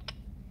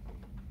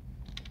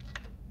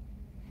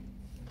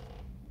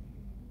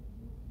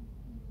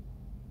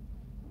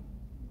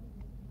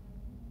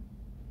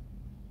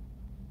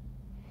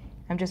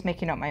 I'm just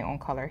making up my own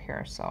color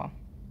here, so.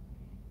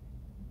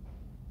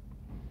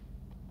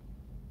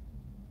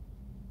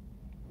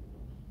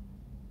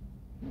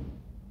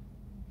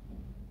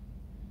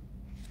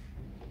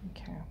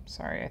 Okay,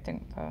 sorry, I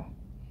think the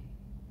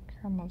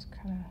camera's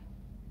kind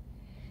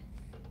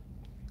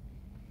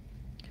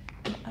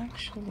of,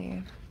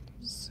 actually,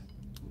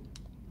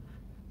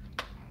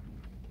 I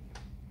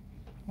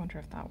wonder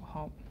if that will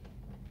help.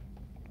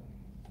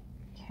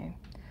 Okay.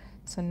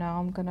 So now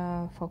I'm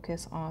gonna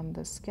focus on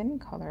the skin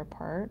color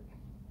part,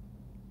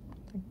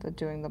 like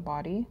doing the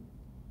body.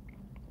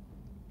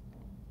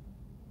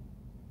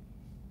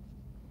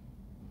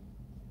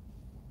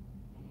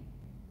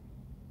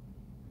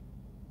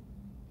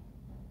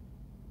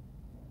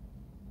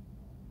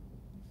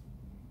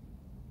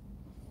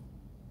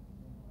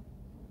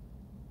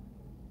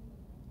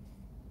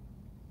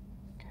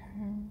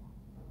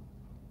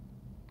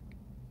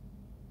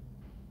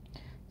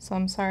 So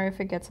I'm sorry if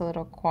it gets a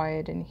little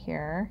quiet in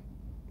here.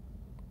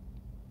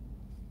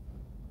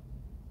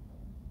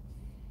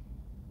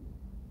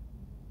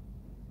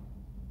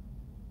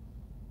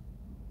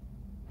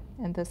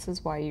 And this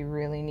is why you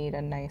really need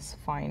a nice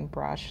fine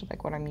brush,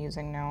 like what I'm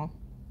using now.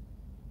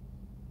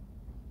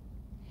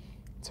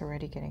 It's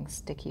already getting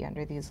sticky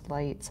under these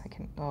lights. I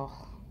can,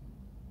 oh.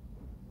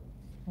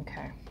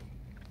 Okay.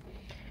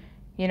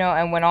 You know,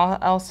 and when all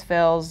else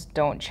fails,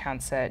 don't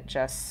chance it.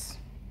 Just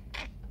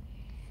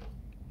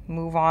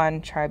move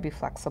on, try to be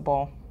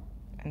flexible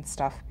and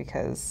stuff,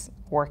 because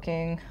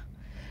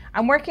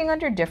I'm working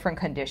under different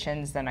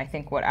conditions than I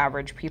think what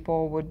average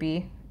people would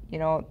be. You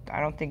know, I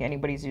don't think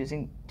anybody's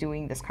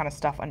doing this kind of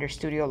stuff under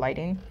studio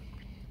lighting.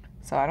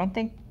 So I don't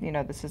think, you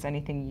know, this is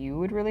anything you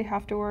would really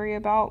have to worry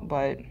about,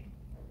 but let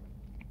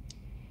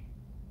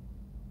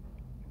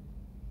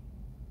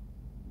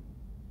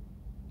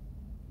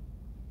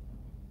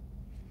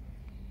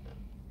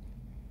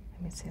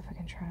me see if I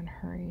can try and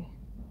hurry.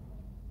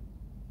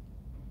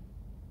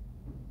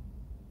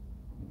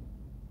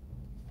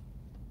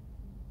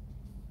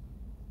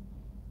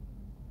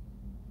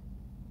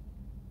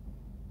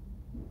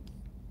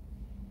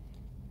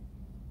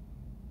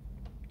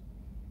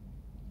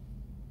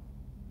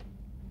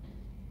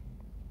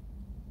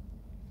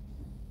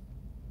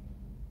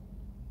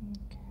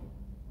 Okay.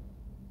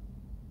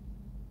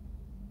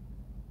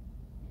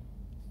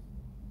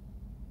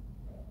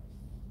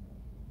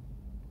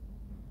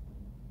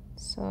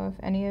 So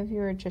if any of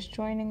you are just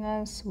joining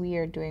us, we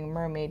are doing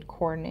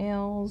Mermaidcore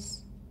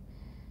nails.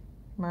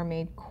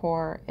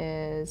 Mermaidcore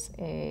is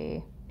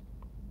a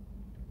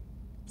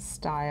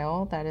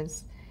style that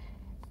is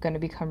going to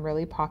become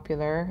really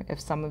popular. If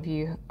some of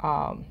you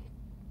are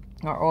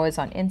always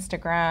on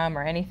Instagram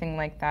or anything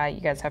like that,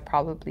 you guys have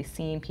probably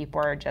seen people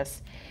are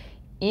just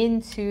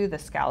into the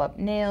scallop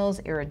nails,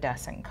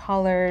 iridescent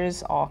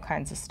colors, all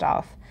kinds of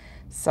stuff.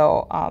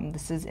 So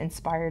this is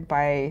inspired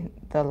by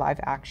the live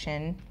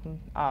action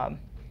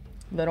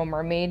Little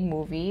Mermaid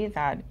movie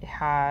that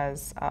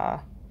has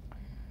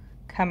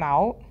come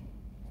out.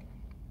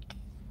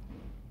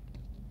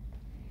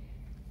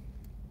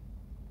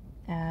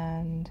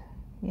 And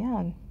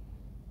yeah,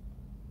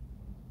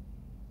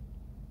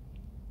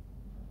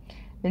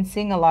 been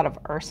seeing a lot of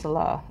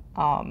Ursula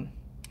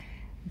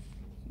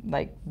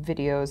like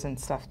videos and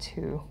stuff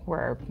too,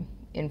 where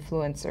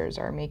influencers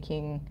are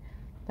making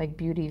like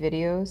beauty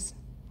videos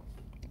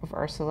of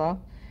Ursula,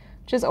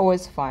 which is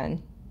always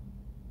fun.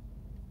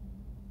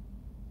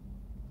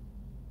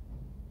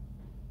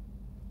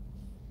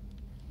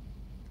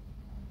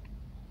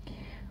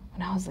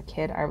 When I was a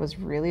kid, I was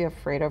really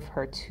afraid of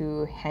her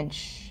two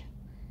hench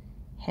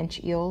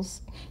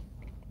eels.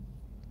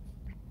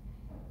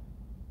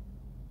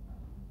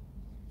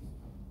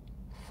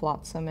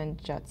 Flotsam and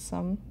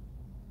Jetsam.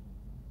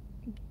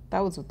 That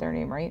was their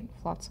name, right?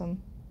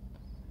 Flotsam.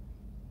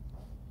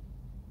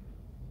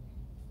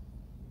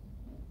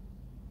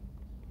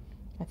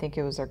 I think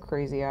it was their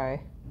crazy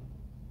eye.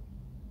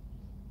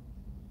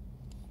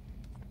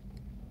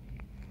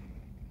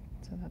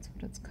 So that's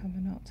what it's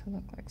coming out to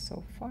look like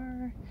so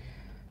far.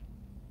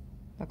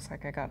 Looks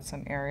like I got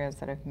some areas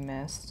that I've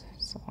missed,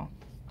 so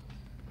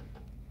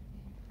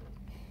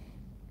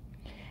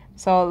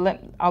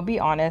I'll be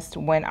honest,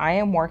 when I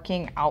am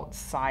working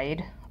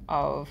outside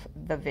of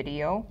the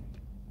video,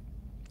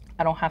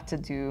 I don't have to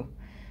do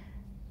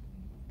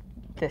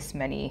this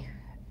many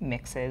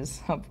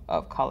mixes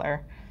of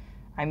color.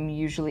 I'm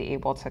usually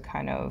able to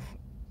kind of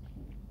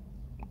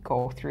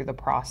go through the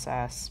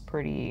process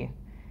pretty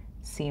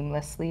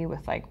seamlessly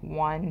with like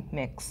one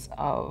mix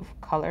of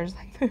colors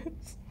like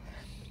this.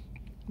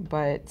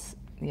 But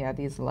yeah,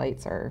 these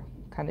lights are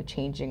kind of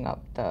changing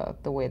up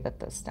the way that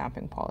the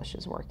stamping polish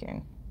is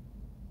working.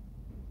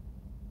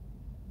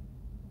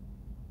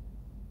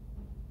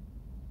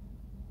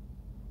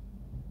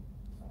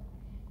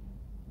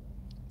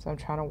 So I'm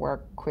trying to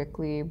work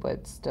quickly,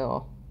 but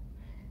still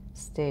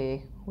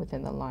stay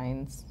within the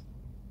lines.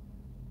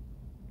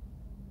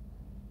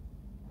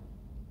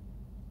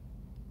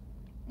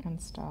 And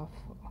stuff.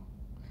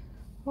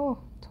 Oh,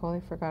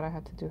 totally forgot I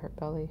had to do her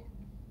belly.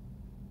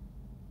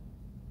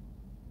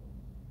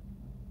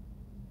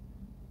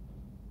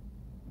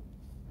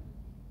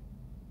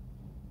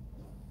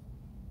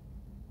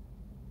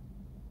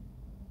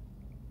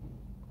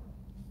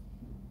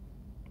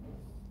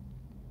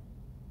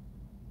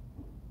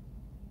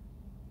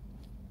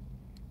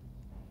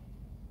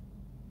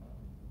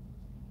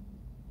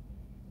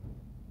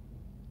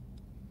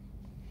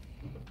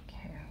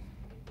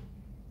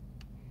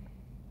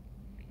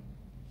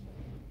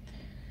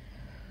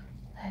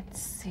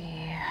 Let's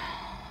see,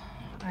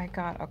 I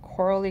got a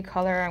corally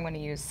color. I'm going to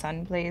use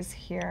Sunblaze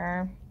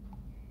here.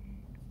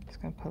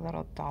 Just going to put a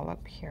little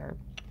dollop here.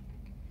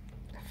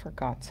 I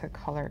forgot to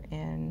color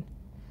in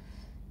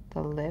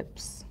the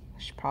lips.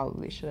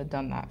 Probably should have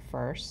done that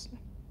first.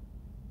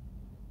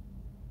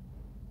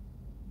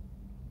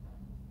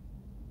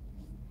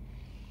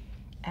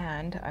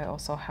 And I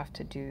also have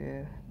to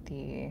do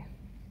the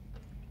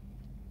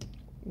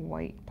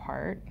white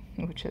part.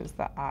 which is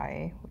the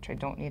eye, which I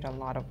don't need a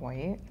lot of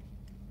white.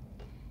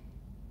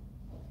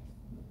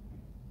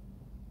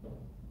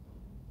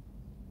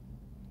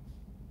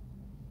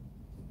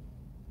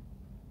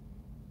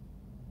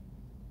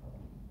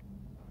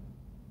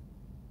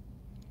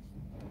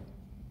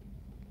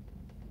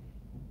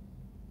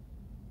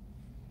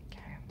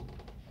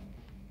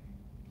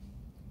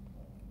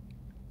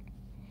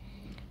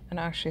 And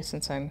actually,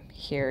 since I'm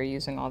here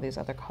using all these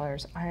other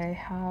colors, I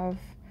have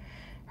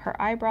her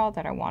eyebrow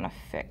that I want to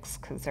fix,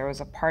 because there was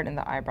a part in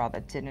the eyebrow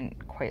that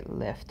didn't quite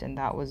lift, and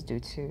that was due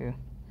to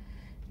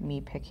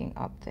me picking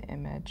up the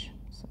image.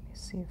 So let me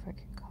see if I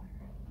can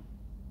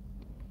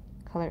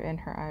color in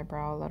her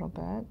eyebrow a little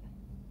bit.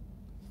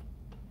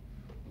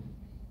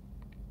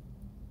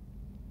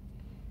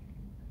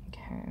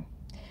 Okay,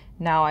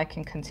 now I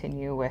can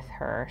continue with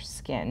her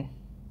skin.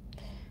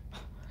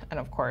 And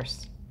of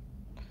course,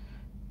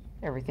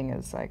 everything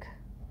is like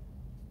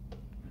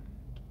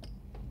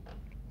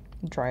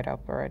dried up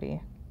already.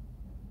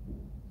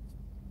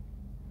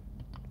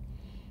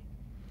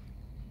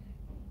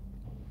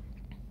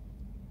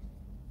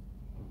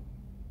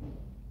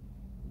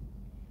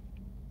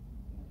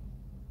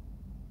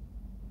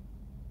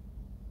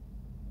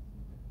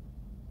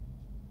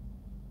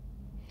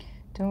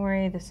 Don't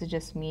worry, this is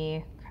just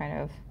me kind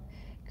of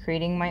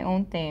creating my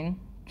own thing.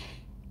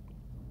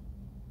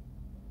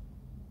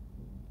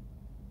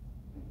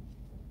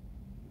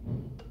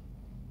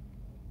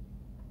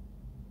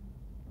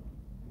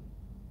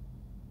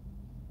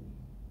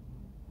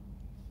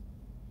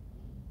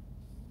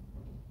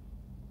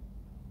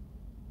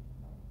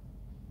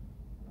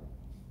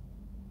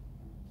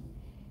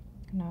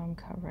 Now I'm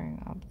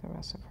covering up the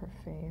rest of her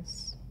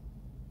face.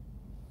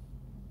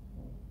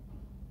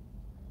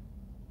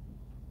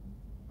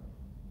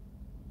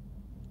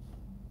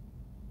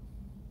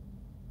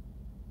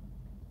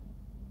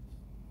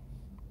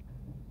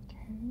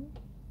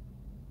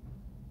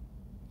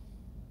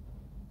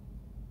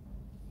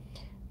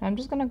 I'm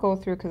just gonna go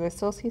through because I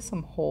still see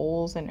some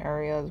holes in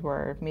areas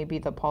where maybe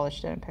the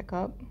polish didn't pick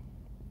up.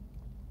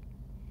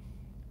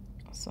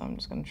 So I'm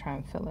just gonna try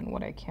and fill in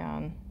what I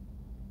can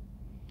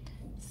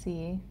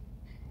see.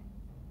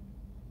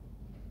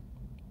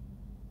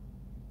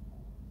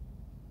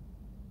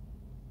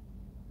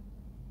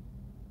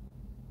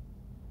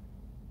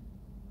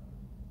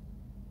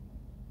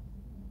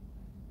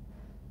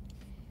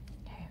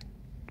 Okay,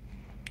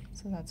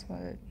 so that's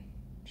what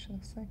she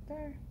looks like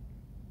there.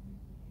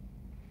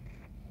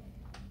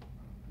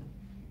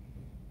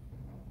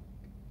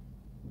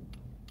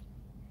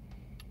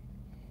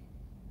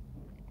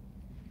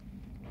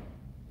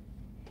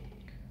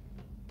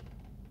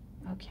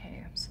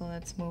 Okay, so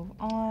let's move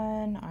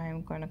on.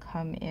 I'm going to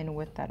come in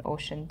with that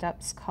Ocean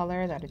Depths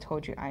color that I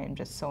told you I am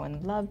just so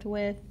in love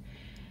with.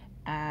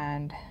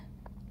 And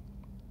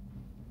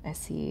I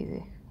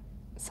see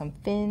some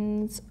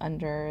fins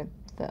under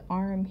the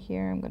arm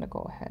here. I'm going to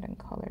go ahead and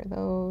color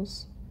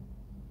those.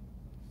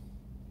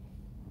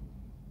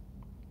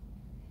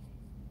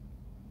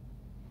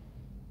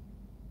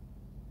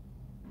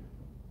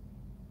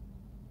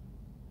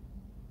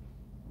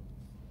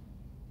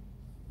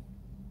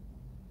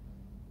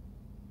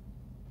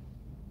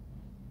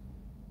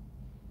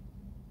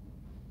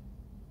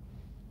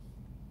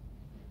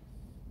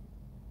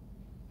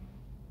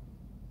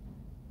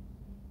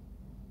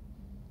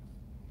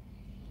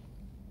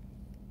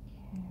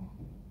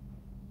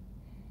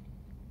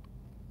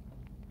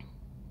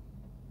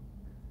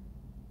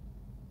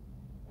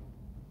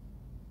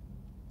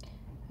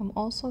 I'm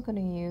also going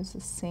to use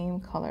the same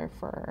color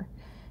for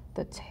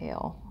the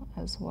tail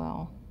as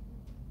well,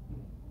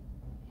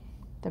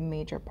 the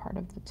major part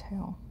of the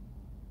tail.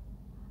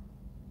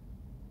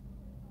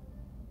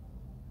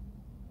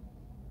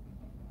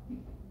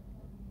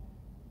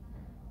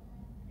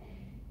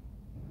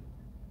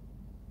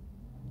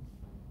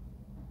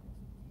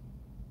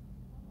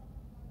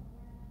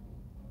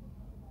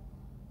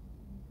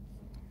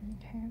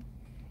 Okay,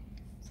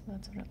 so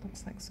that's what it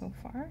looks like so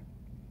far.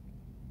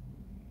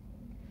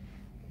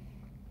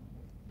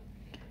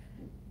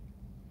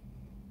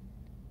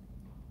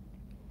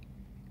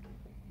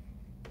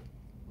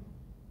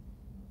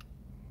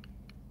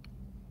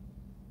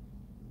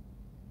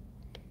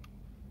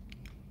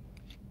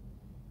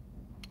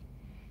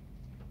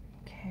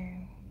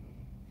 Okay,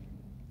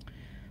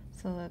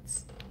 so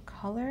let's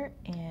color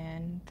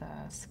in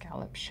the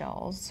scallop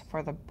shells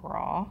for the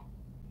bra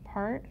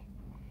part.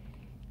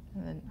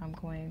 And then I'm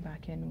going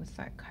back in with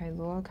that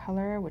Kailua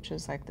color, which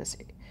is like this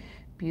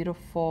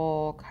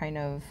beautiful kind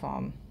of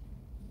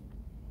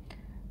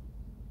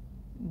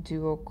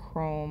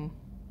duochrome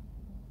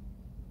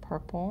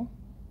purple.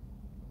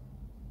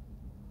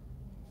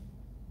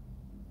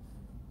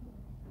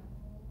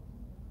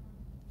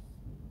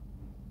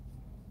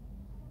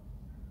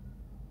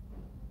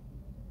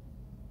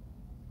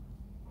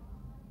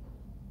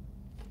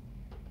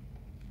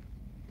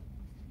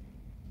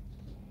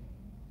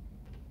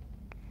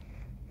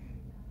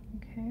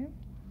 Okay.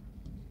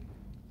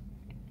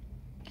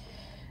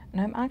 And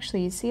I'm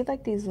actually, you see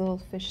like these little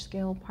fish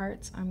scale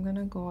parts? I'm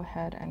gonna go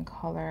ahead and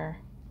color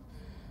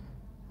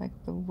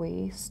like the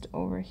waist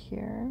over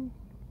here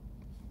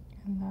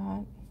and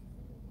that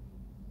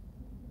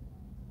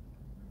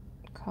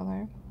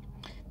color.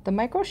 The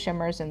micro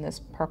shimmers in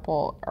this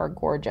purple are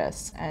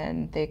gorgeous,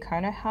 and they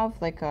kind of have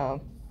like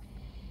a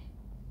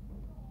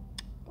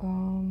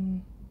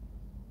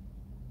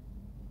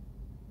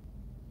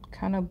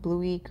kind of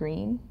bluey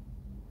green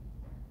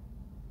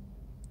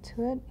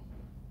to it.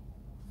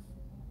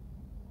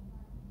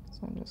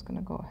 So I'm just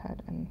gonna go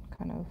ahead and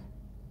kind of,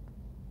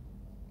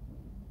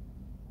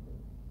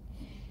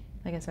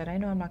 like I said, I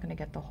know I'm not gonna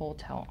get the whole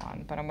tail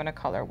on, but I'm gonna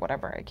color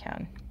whatever I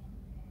can.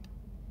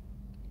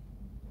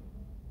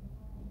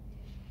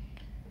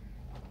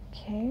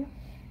 Okay.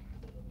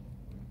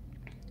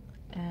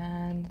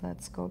 And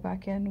let's go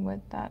back in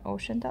with that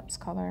Ocean Depths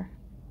color.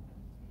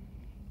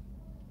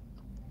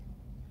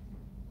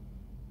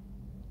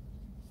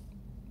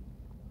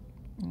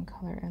 And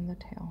color in the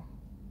tail.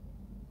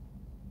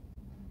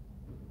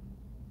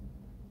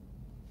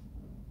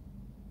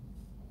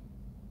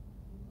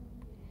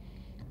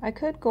 I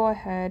could go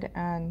ahead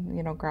and,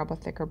 you know, grab a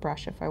thicker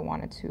brush if I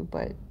wanted to,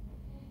 but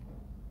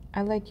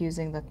I like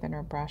using the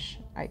thinner brush.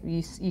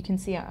 You can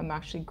see I'm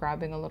actually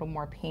grabbing a little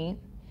more paint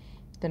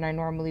than I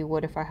normally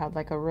would if I had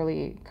like a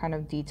really kind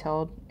of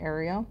detailed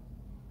area.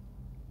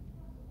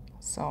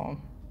 So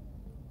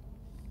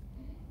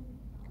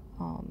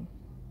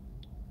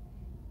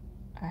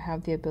I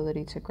have the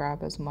ability to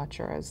grab as much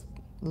or as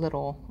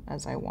little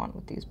as I want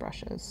with these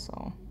brushes,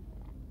 so.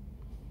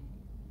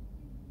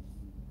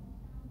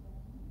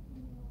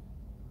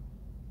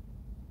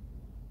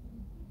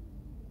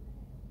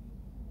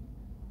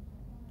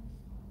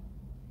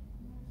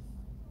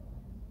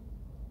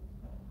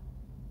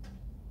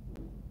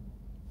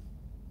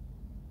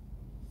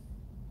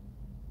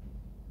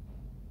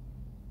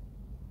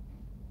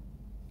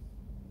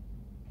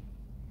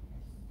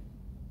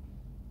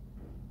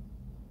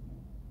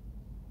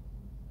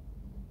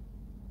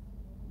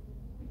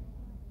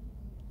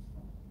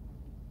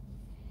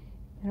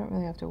 I don't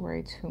really have to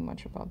worry too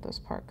much about this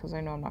part because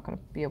I know I'm not going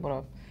to be able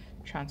to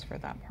transfer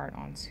that part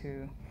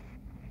onto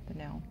the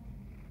nail.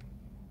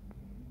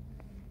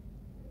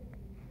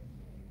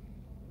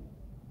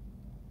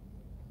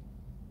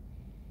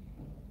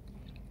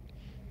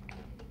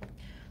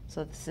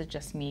 So this is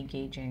just me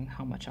gauging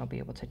how much I'll be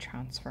able to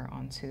transfer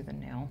onto the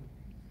nail.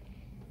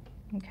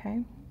 Okay.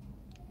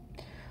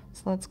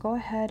 So let's go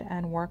ahead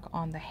and work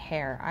on the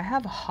hair. I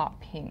have a hot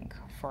pink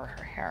for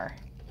her hair,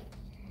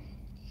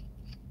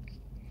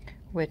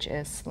 which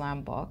is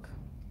Slam Book.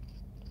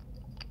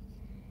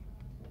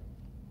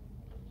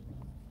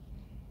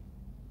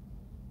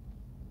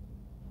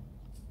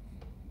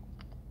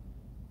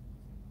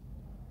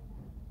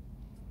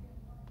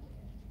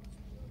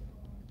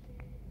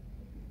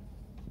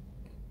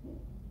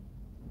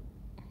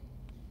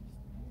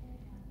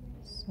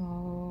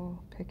 So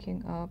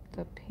picking up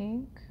the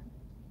pink.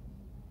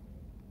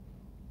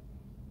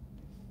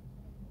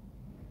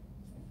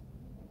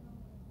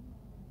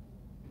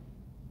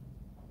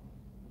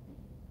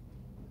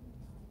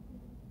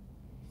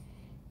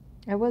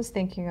 I was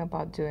thinking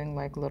about doing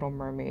like Little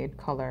Mermaid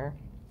color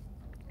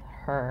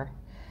her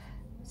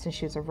since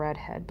she's a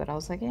redhead, but I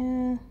was like,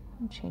 I'll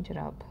change it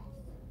up.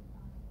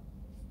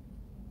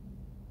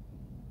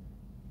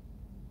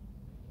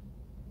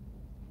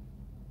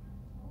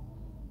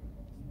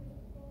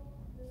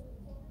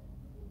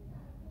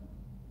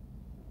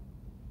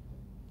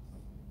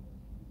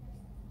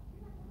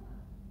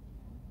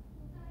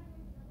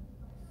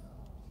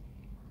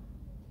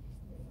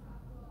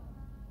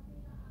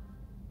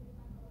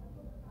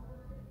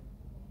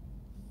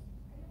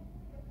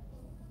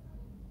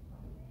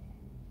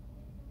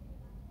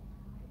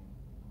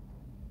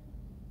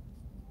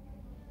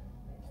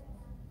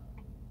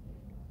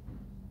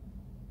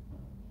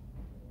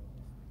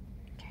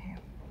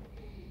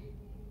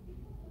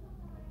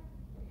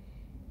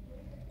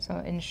 So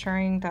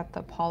ensuring that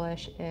the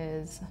polish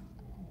is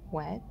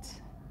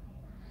wet,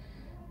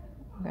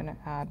 I'm gonna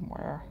add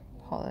more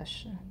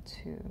polish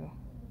to.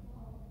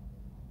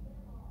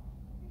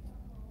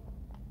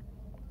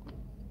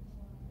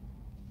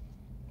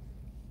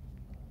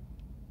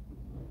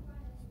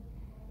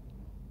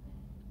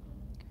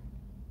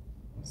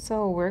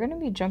 So we're gonna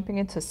be jumping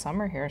into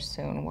summer here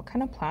soon. What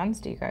kind of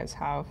plans do you guys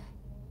have?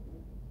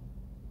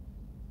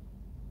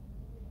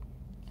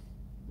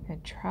 Are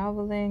you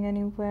traveling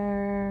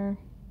anywhere?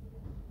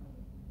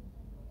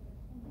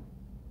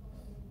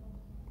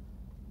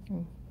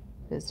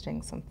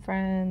 Visiting some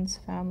friends,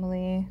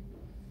 family.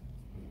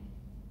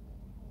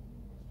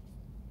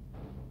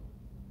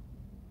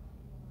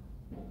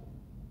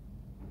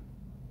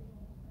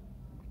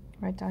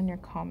 Write down your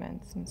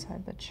comments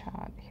inside the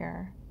chat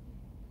here.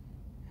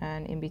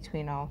 And in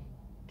between, I'll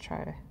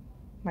try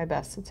my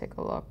best to take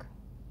a look.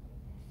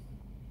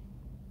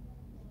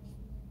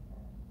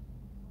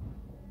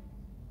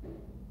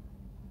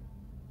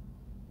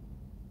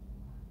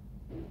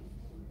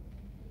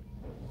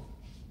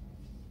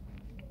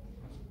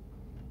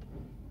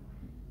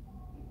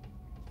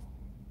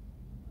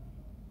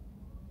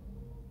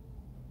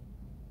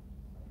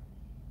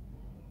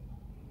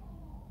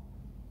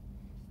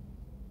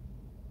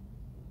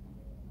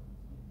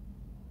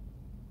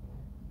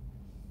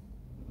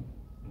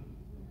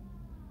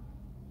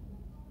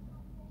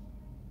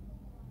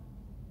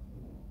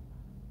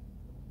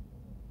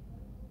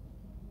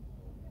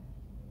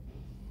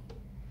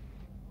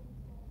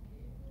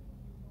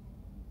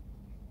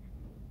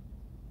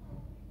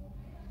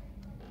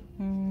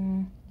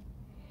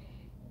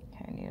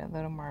 a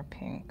little more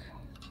pink.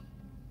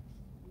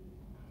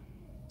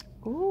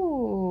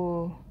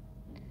 Ooh.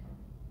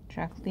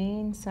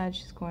 Jacqueline said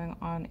she's going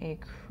on a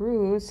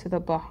cruise to the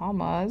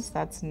Bahamas.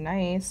 That's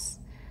nice.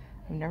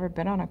 I've never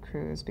been on a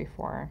cruise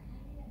before.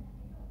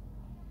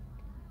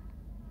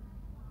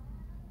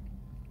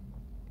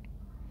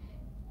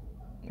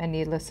 And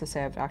needless to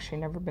say, I've actually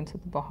never been to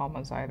the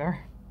Bahamas either.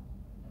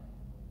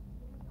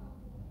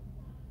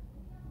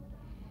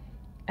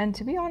 And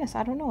to be honest,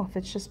 I don't know if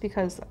it's just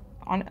because,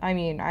 I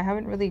mean, I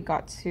haven't really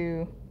got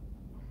to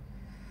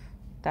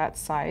that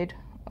side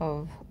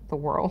of the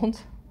world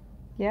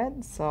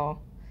yet, so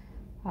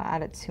I'll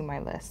add it to my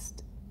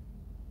list.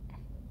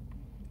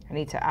 I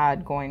need to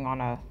add going on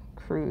a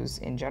cruise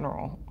in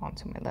general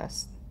onto my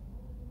list.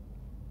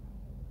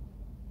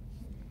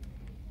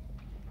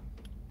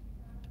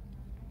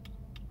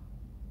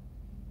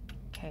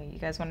 Okay, you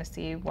guys want to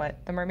see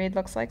what the mermaid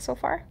looks like so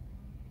far?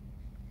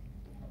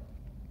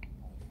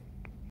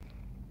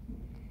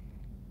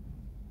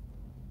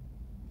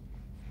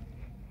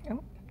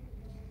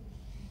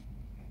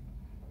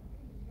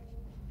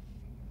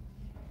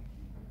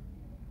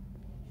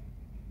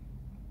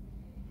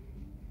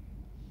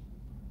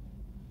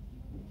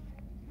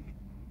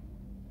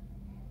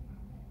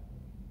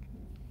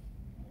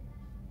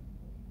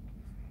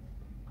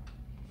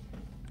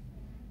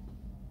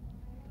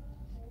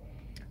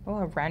 Oh,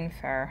 a Ren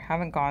fair.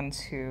 Haven't gone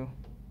to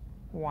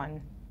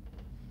one.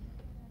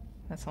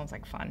 That sounds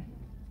like fun.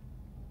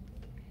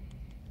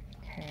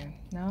 Okay,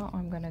 now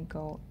I'm gonna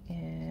go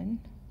in.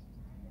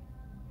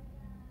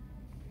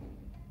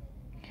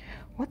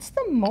 What's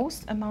the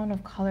most amount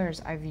of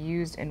colors I've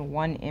used in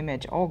one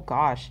image? Oh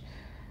gosh.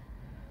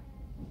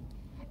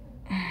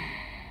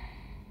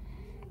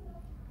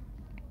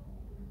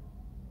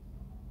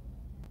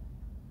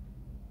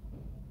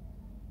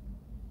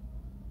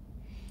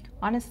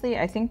 Honestly,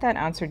 I think that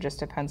answer just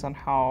depends on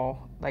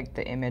how, like,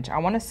 the image. I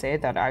want to say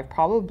that I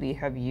probably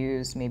have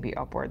used maybe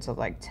upwards of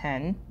like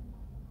 10.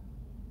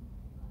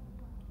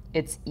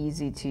 It's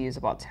easy to use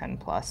about 10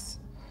 plus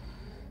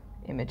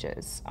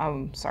images.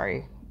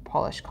 Sorry,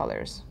 polished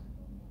colors.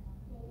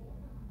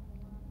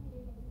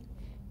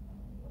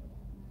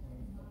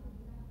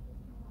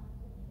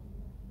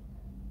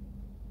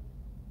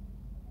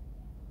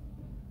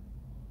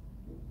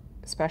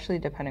 Especially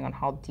depending on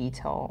how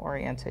detail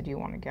oriented you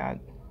want to get.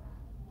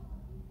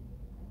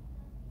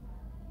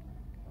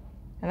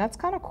 And that's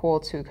kind of cool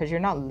too, because you're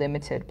not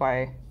limited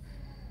by,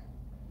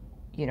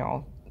 you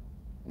know,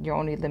 you're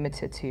only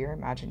limited to your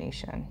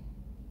imagination.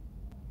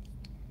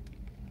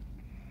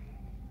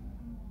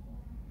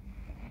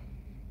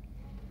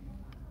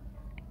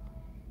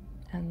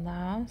 And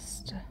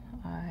last,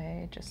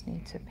 I just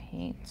need to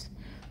paint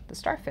the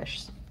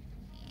starfish.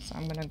 So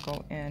I'm gonna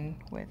go in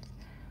with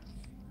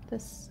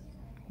this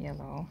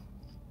yellow.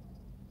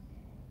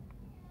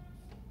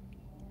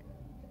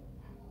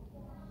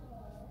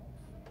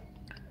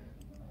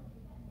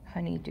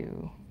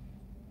 Honeydew.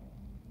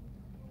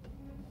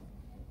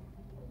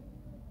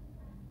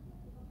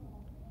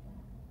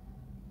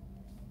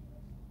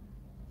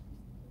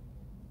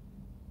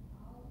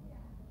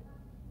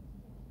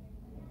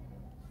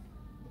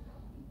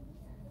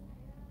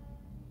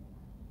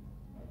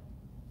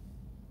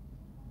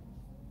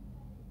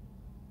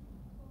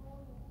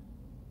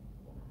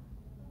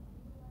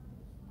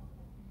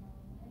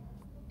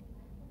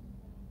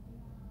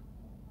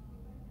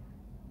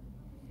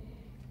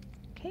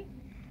 Okay.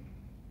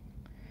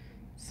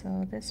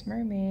 So this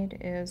mermaid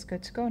is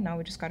good to go. Now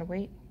we just gotta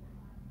wait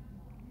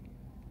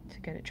to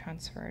get it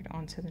transferred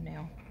onto the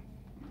nail.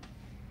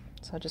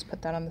 So I'll just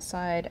put that on the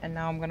side, and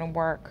now I'm gonna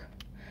work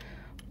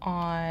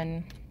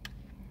on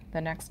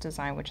the next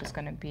design, which is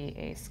gonna be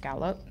a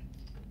scallop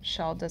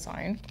shell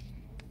design.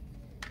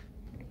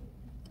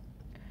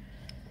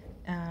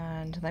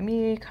 And let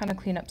me kind of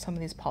clean up some of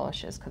these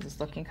polishes because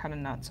it's looking kind of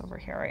nuts over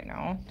here right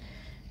now,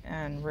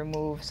 and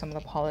remove some of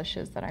the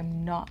polishes that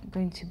I'm not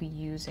going to be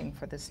using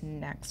for this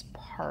next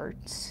part.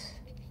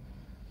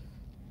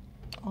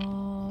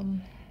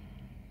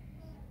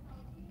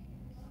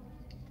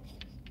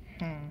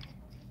 Okay.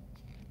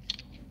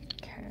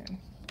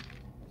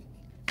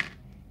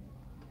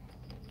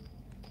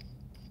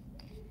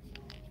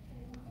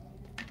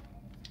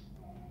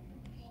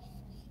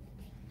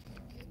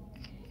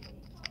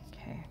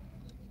 Okay.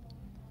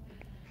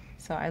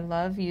 So I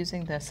love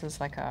using this as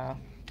like a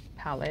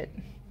palette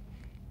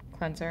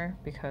cleanser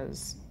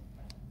because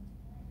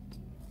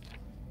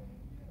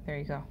there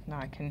you go.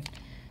 Now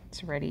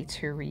it's ready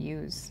to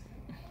reuse.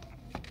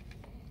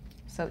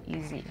 So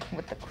easy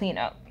with the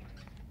cleanup.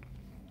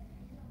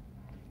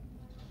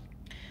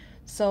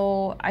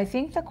 So I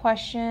think the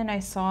question I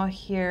saw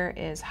here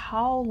is,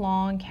 how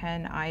long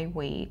can I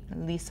wait?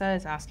 Lisa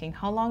is asking,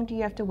 how long do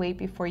you have to wait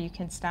before you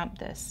can stamp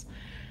this?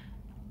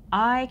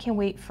 I can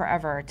wait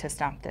forever to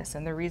stamp this.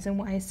 And the reason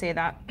why I say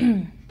that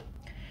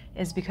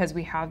is because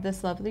we have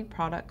this lovely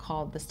product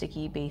called the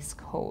Sticky Base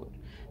Coat.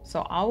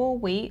 So I will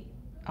wait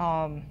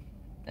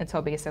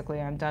until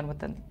basically I'm done with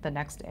the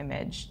next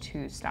image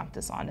to stamp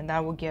this on. And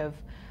that will give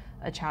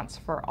a chance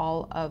for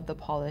all of the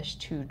polish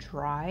to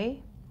dry.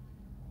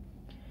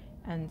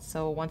 And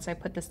so once I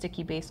put the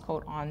sticky base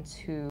coat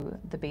onto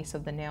the base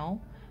of the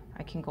nail,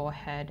 I can go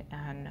ahead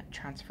and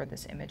transfer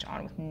this image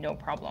on with no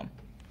problem,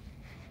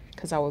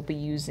 because I will be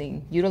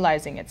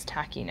utilizing its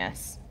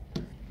tackiness.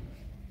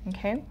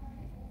 Okay.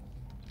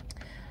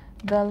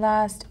 The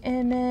last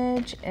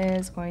image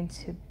is going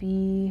to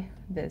be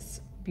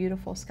this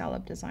beautiful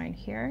scallop design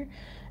here,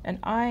 and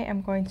I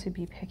am going to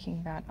be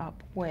picking that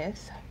up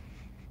with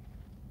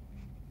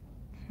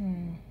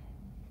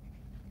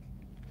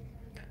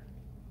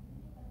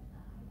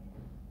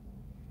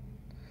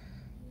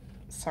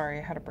sorry,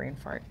 I had a brain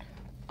fart.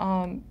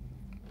 I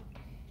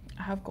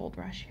have Gold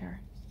Rush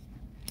here.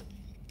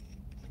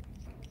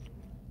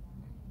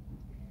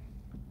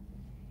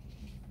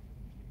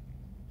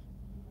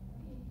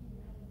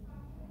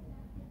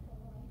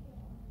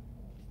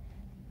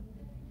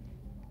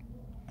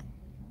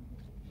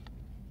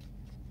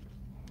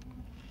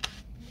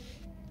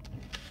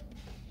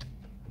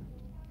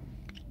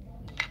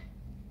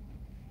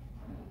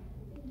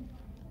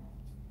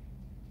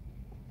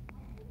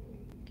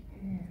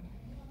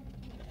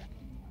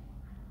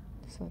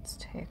 So let's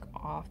take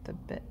off the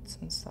bits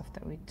and stuff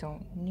that we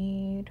don't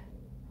need.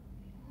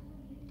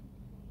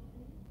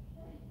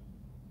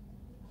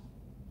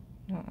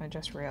 No, I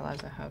just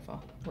realized I have a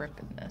rip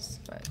in this,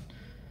 but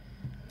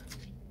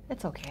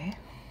it's okay.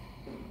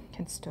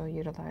 Can still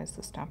utilize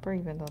the stamper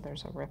even though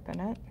there's a rip in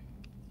it.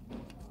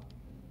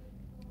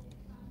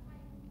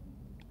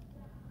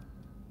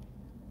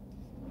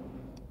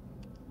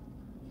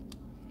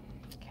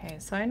 Okay,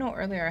 so I know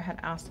earlier I had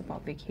asked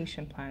about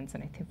vacation plans,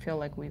 and I feel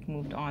like we've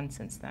moved on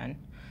since then.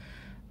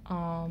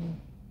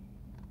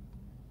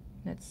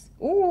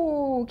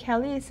 Ooh,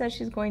 Kelly says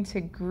she's going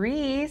to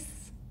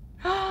Greece.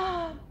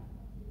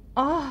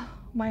 Oh,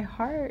 my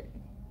heart.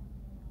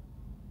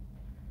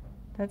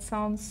 That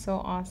sounds so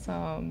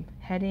awesome.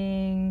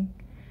 Heading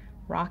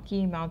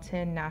Rocky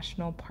Mountain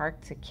National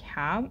Park to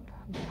camp.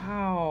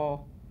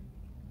 Wow.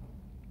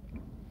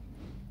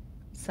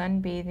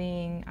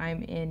 Sunbathing.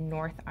 I'm in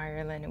North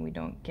Ireland and we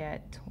don't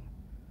get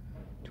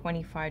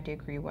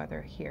 25-degree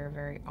weather here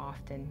very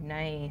often.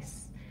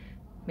 Nice.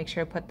 Make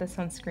sure to put the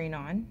sunscreen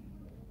on.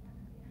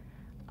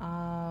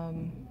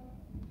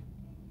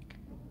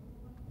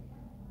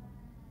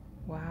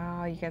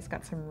 Wow, you guys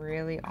got some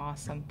really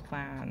awesome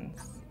plans.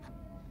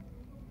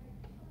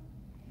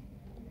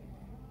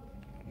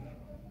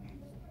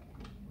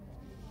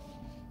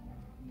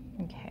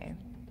 Okay,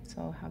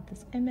 so I'll have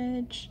this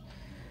image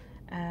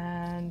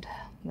and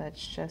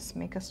let's just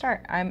make a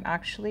start. I'm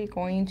actually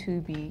going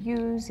to be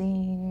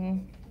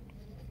using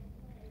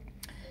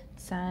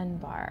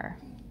Sandbar.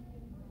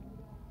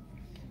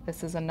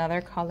 This is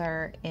another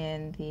color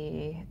in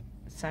the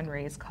Sun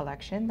Rays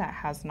collection that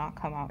has not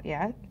come out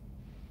yet.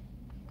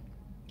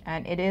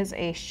 And it is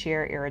a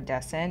sheer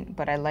iridescent,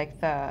 but I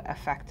like the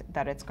effect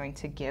that it's going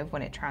to give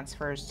when it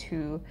transfers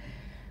to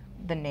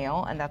the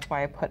nail, and that's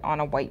why I put on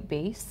a white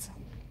base.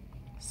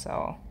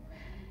 So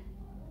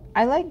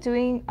I like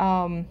doing,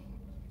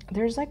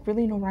 there's like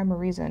really no rhyme or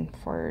reason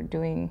for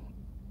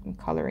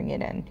coloring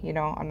it in, you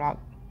know. I'm not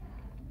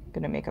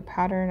gonna make a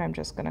pattern, I'm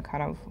just gonna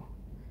kind of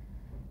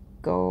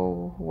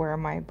go where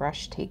my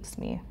brush takes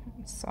me,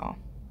 so.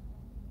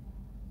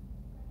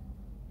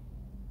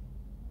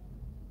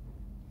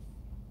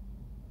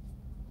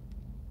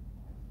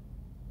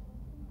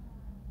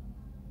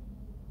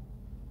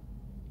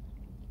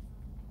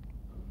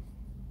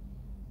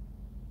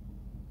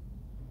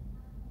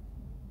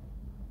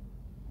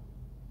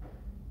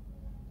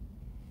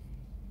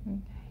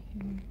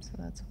 Okay, so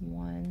that's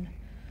one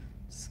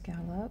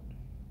scallop,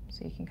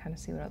 so you can kind of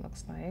see what it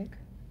looks like.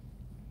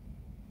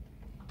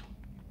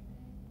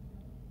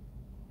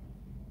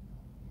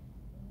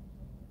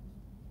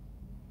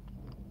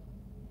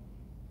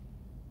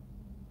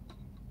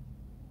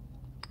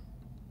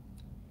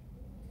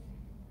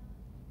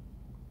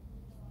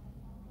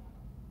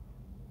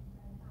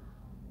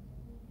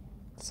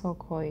 So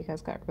cool, you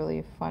guys got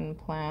really fun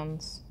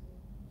plans.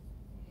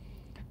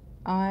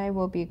 I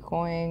will be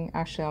going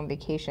actually on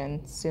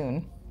vacation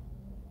soon,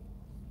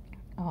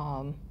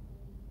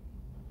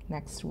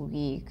 next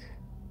week.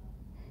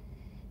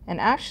 And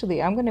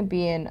actually, I'm gonna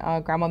be in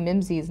Grandma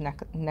Mimsy's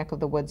neck of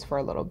the woods for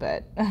a little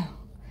bit.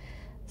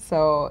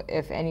 So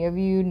if any of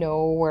you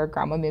know where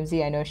Grandma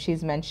Mimsy, I know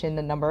she's mentioned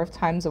a number of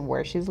times of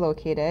where she's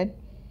located.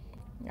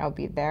 I'll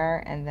be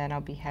there, and then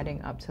I'll be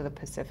heading up to the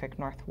Pacific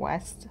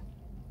Northwest.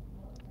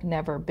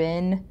 Never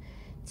been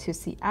to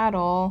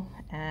Seattle,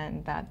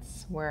 and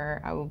that's where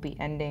I will be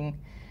ending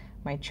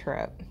my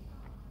trip.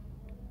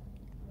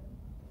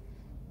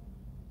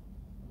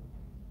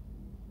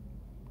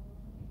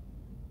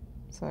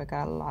 So I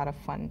got a lot of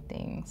fun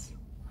things.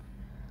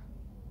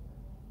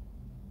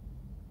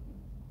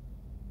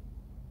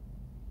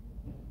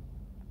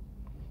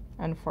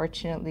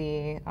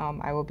 Unfortunately,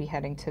 I will be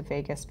heading to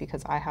Vegas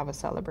because I have a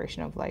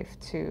celebration of life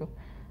to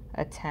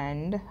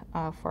attend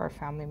for a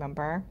family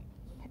member.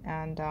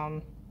 And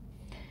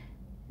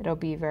it'll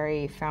be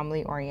very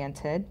family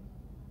oriented.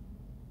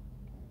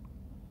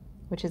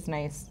 which is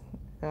nice.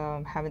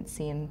 Haven't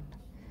seen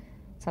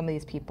some of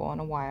these people in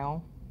a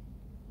while.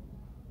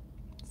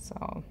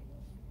 So,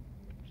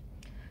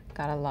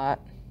 got a lot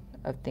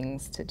of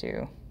things to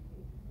do.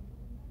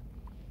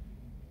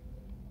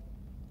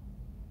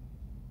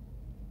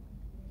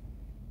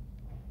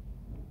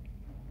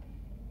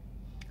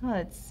 Oh,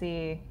 let's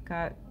see,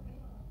 got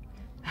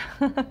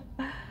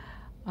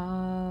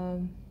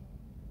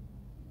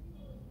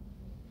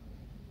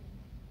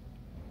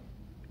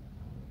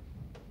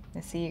I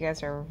see you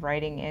guys are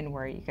writing in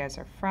where you guys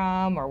are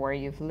from or where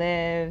you've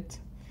lived.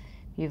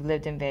 You've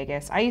lived in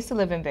Vegas. I used to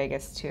live in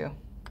Vegas too.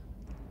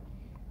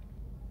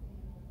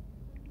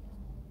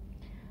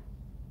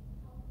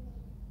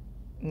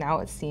 Now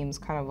it seems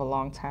kind of a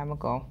long time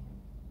ago.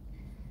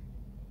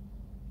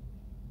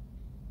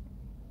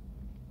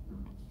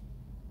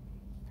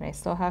 And I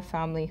still have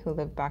family who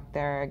live back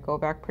there. I go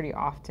back pretty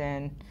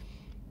often.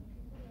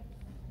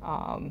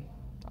 A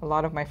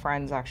lot of my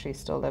friends actually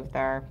still live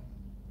there.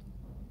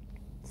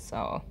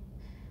 So,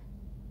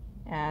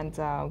 and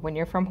when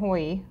you're from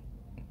Hawaii,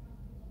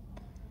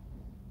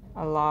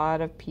 a lot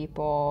of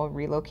people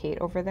relocate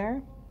over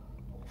there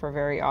for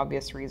very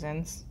obvious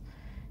reasons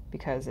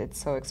because it's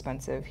so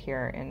expensive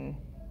here in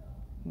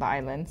the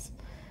islands.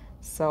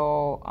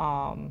 So,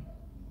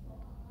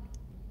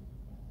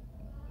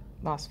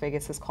 Las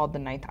Vegas is called the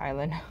ninth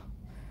island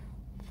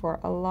for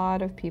a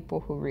lot of people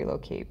who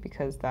relocate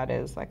because that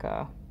is like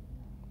a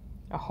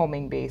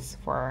homing base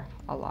for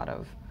a lot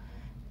of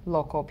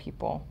local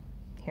people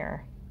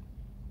here,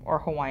 or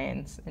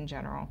Hawaiians in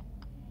general.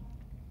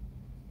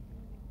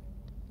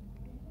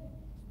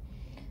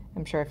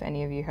 I'm sure if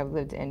any of you have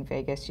lived in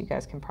Vegas, you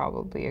guys can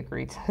probably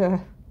agree to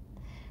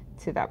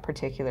that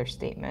particular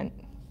statement.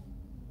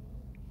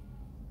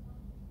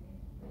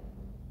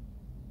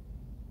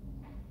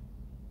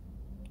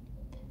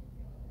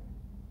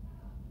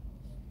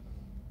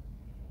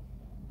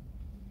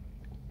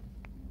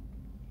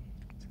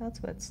 So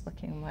that's what it's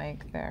looking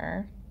like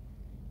there.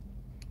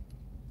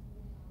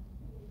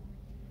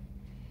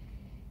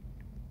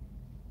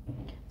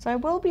 So I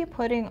will be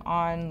putting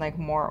on like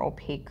more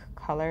opaque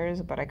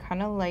colors, but I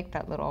kind of like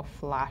that little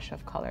flash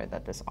of color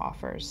that this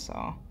offers.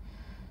 So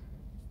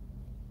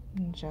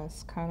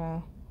just kind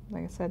of,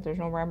 like I said, there's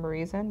no rhyme or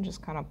reason,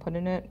 just kind of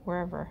putting it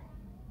wherever.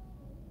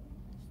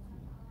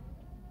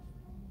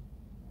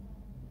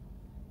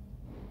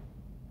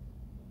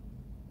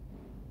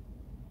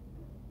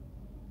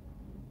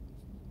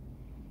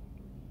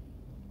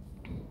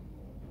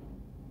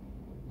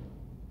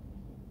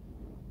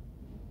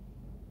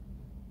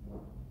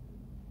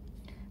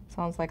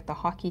 Sounds like the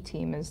hockey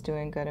team is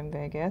doing good in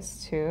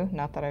Vegas too.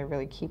 Not that I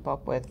really keep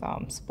up with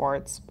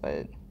sports,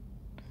 but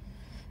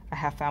I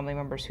have family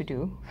members who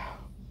do.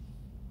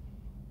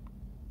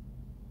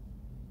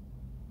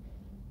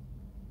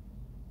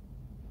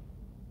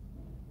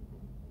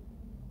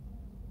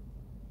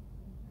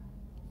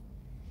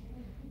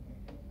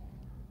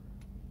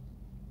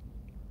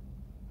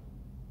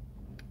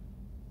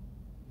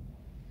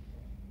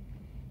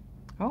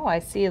 Oh, I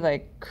see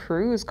like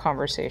cruise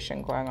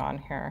conversation going on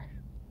here.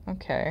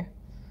 Okay.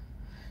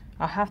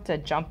 I'll have to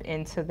jump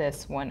into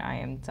this when I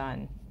am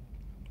done.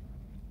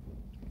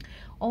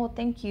 Oh,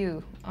 thank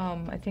you.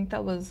 I think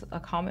that was a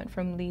comment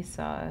from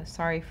Lisa.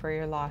 Sorry for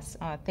your loss.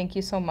 Thank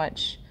you so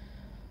much.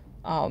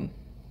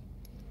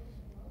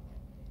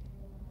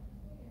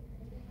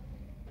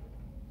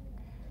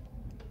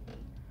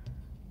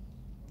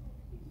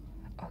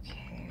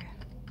 Okay,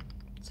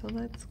 so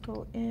let's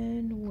go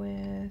in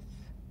with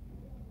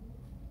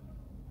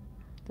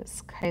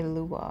this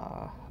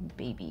Kailua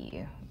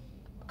baby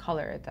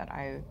color that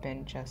I've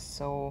been just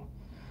so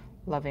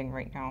loving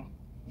right now.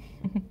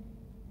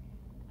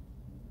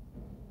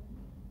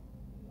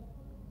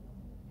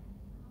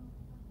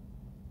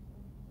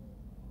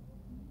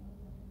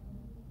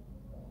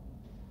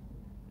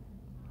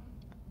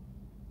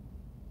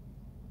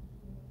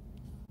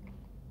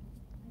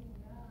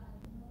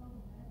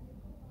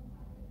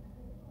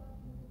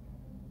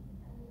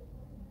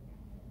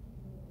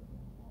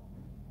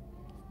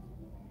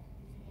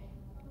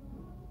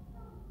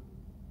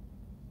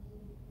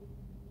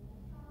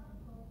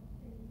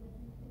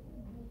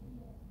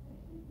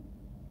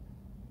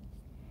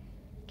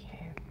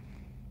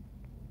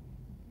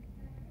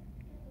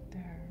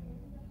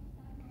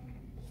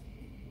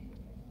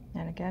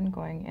 And again,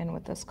 going in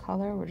with this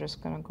color, we're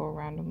just going to go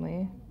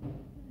randomly.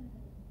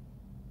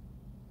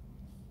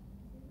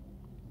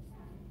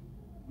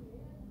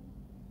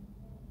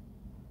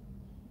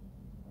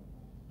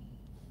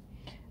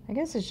 I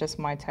guess it's just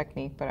my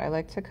technique, but I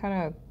like to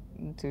kind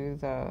of do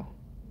the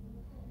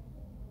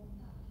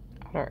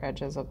outer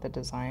edges of the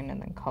design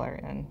and then color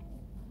in.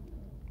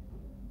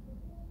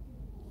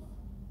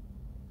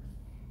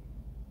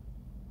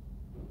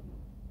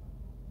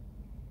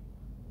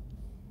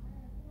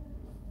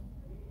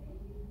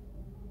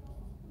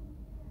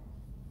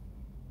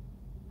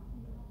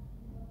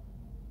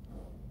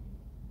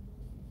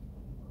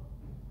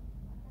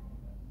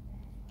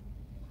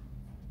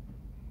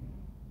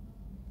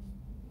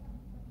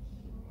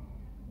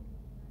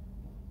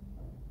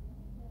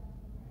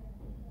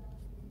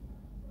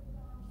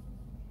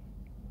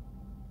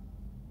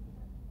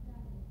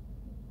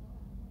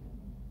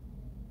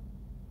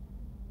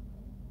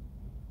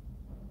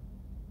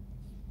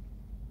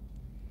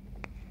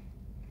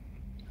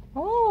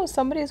 Oh,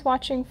 somebody's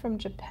watching from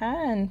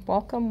Japan.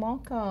 Welcome,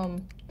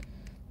 welcome.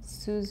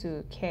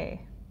 Suzu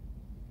K.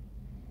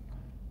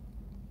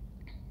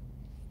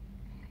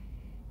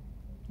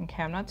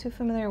 Okay, I'm not too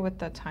familiar with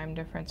the time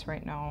difference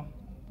right now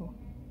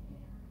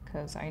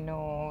because I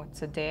know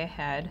it's a day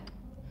ahead.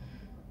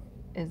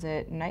 Is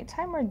it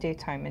nighttime or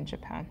daytime in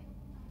Japan?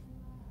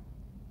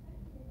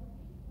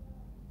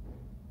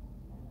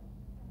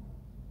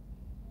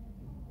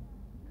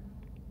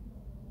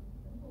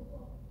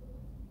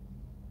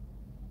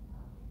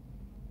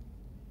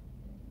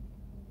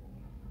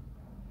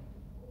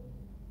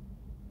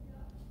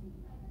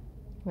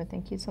 Well,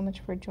 thank you so much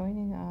for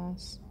joining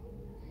us.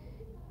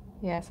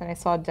 Yes, and I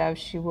saw Dev,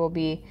 she will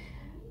be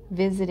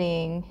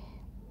visiting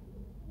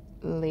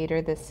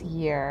later this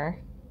year.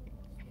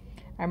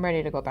 I'm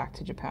ready to go back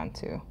to Japan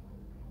too.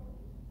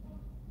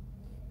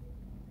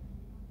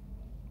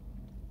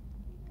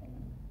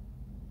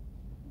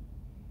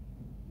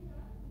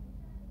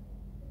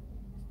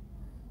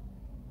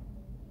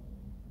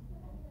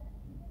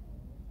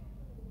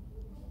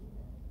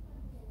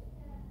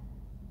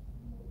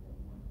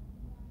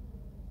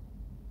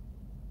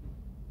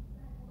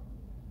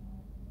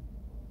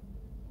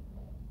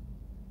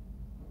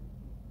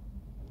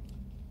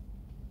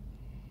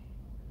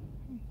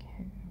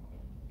 Okay.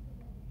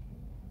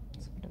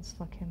 That's what it's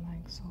looking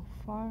like so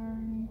far.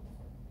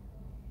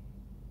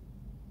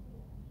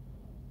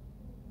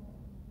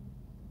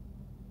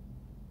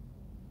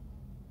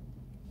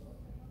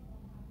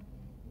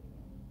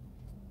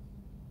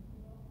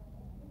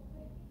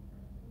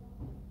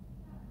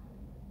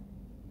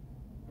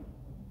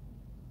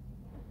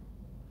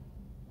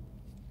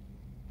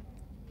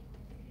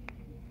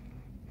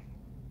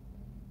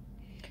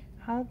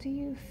 How do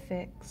you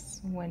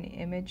fix when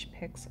image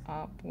picks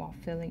up while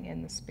filling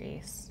in the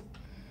space?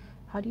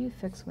 How do you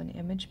fix when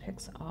image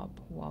picks up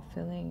while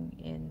filling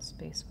in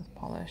space with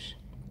polish?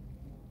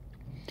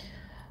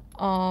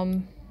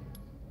 I'm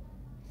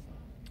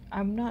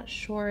not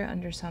sure I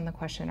understand the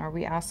question. Are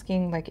we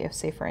asking like if,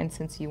 say for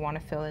instance, you want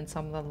to fill in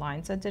some of the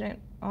lines that didn't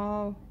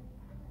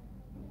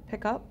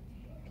pick up?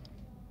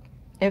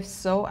 If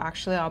so,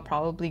 actually I'll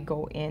probably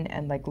go in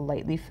and like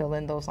lightly fill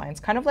in those lines,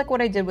 kind of like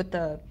what I did with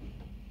the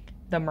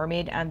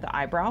mermaid and the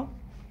eyebrow.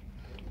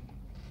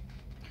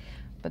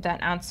 But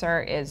that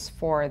answer is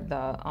for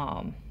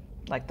the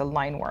like the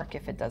line work.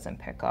 If it doesn't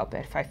pick up,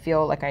 if I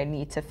feel like I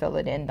need to fill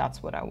it in,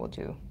 that's what I will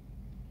do.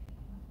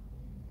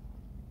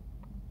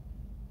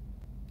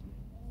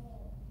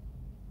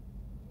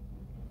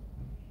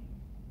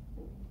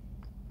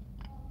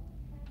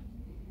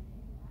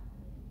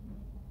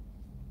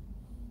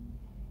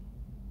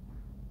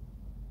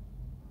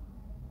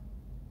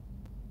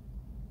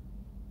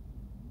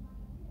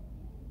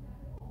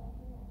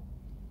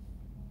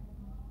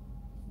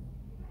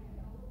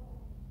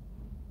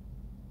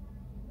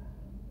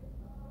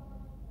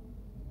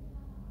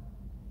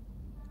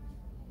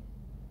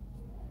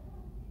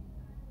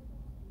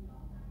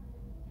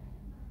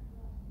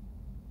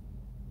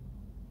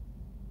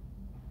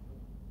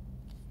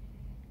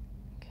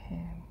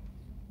 Okay.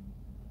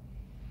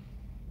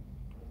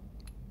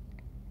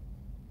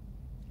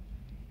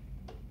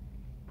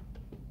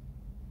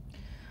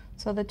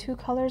 So the two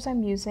colors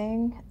I'm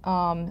using,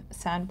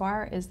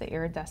 Sandbar is the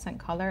iridescent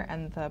color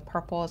and the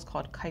purple is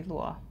called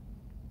Kailua.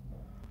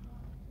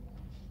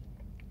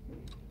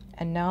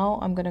 And now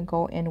I'm gonna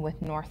go in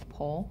with North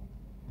Pole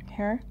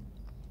here.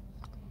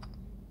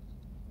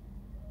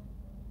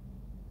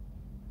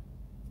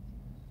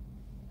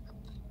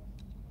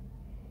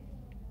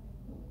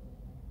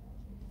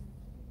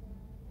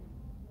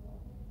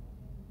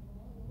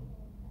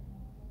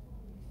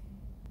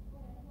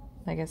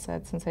 Like I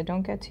said, since I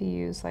don't get to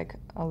use like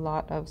a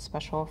lot of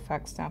special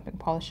effects stamping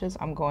polishes,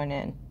 I'm going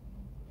in.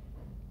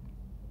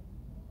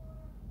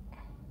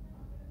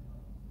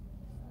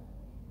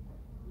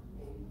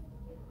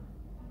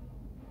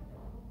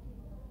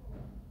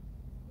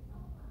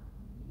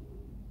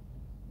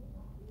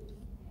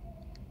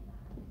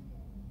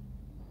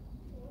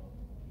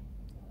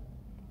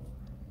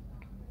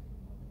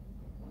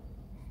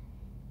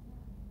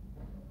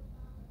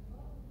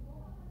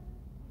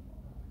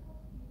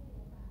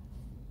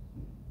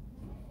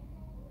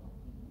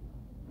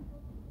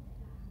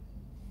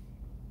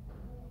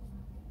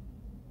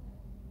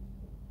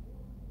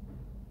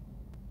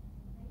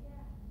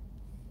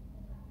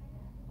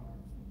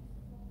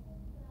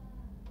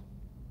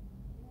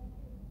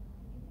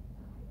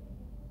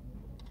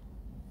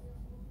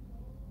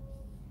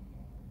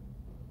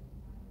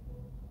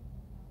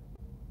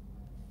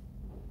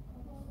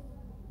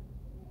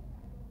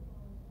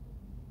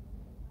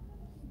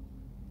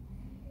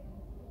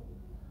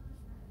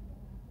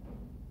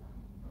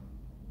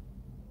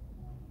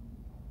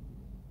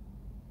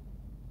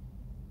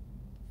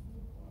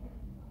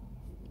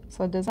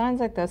 So designs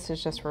like this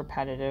is just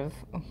repetitive.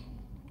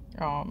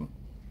 Hope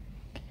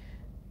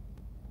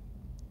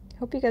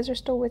you guys are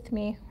still with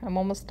me. I'm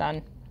almost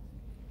done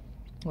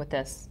with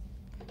this.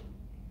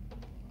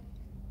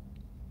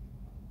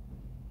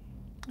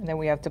 And then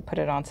we have to put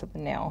it onto the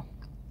nail.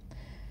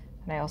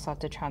 And I also have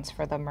to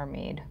transfer the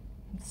mermaid.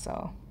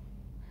 So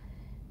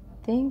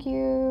thank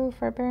you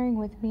for bearing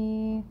with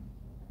me.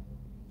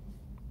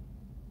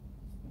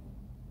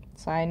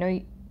 So I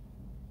know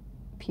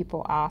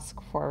people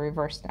ask for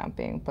reverse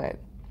stamping, but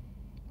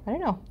I don't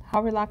know.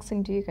 How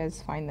relaxing do you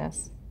guys find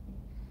this?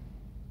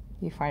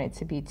 Do you find it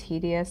to be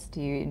tedious?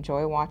 Do you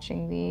enjoy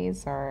watching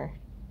these, or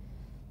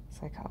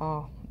it's like,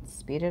 oh,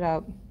 speed it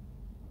up?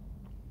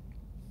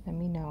 Let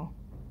me know.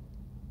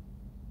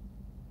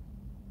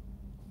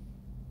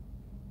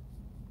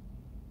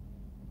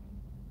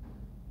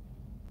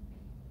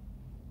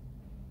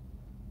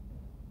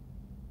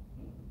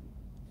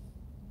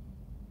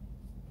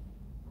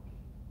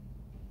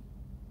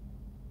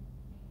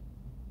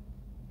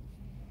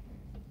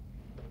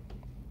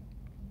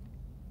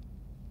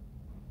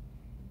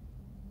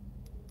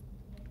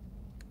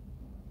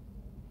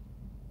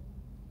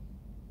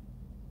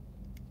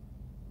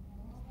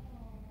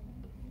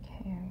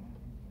 Okay.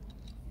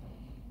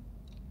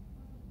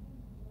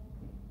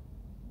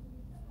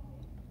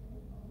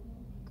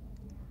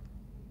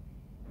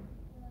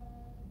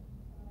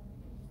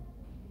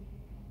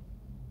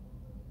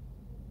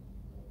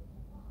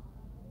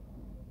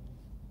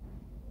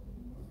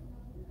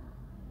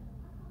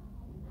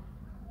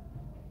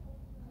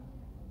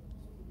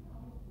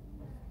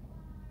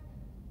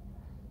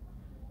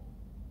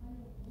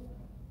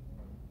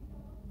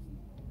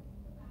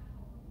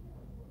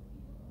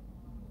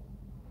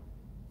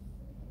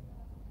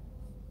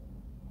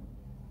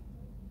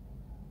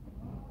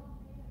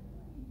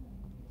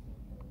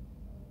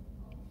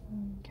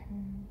 Okay.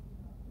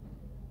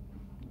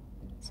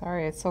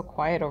 Sorry, it's so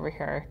quiet over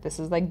here. This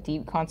is like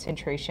deep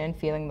concentration,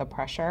 feeling the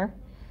pressure.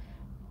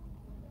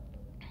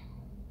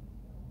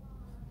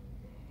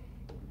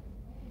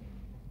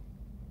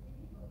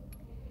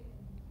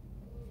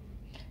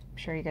 I'm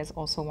sure you guys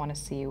also want to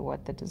see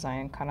what the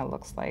design kind of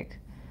looks like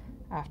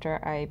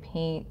after I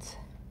paint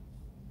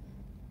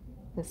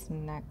this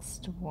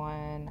next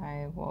one.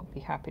 I will be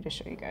happy to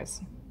show you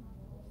guys.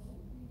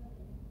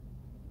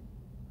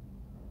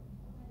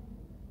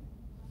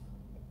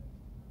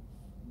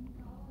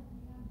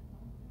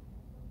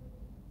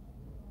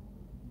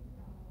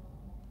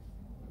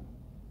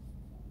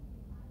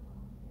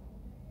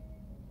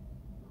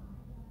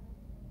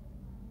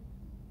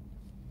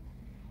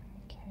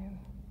 Okay.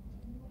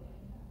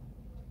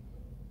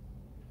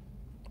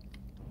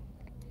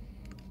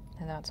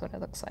 And that's what it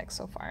looks like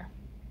so far.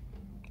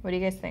 What do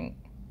you guys think?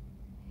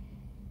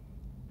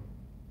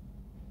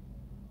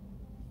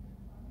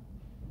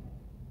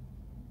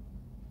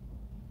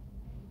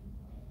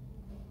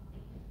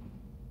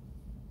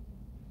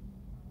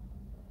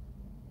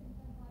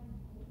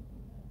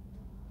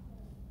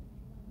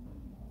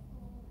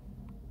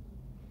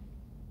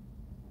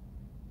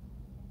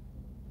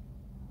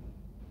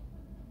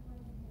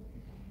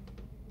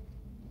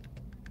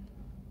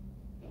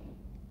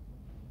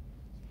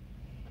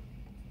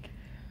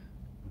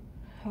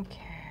 Okay,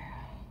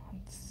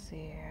 let's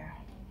see.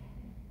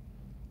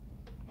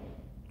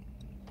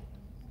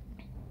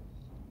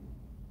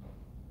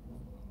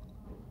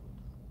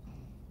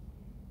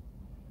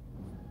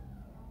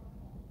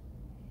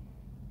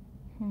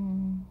 I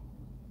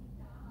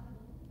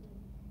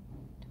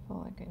feel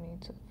like I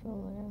need to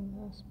fill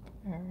in this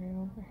area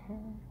over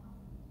here.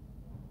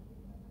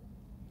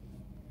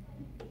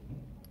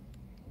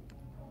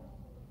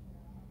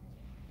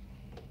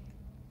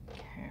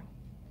 Okay.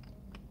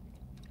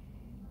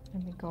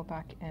 Let me go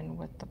back in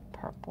with the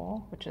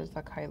purple, which is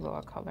the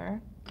Kailua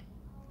color.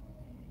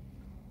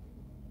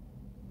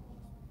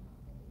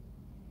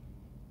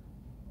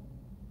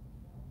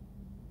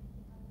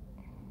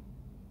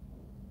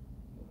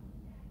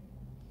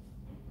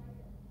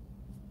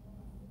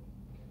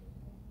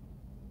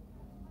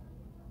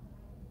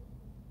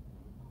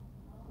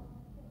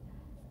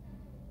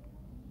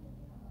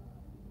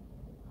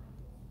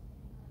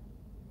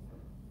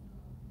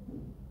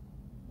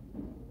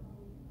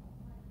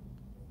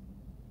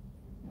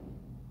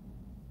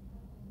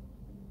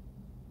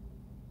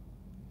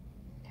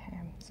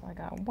 So I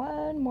got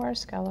one more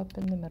scallop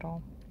in the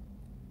middle.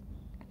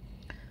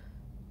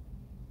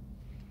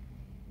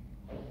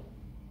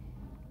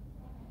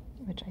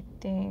 Which I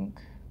think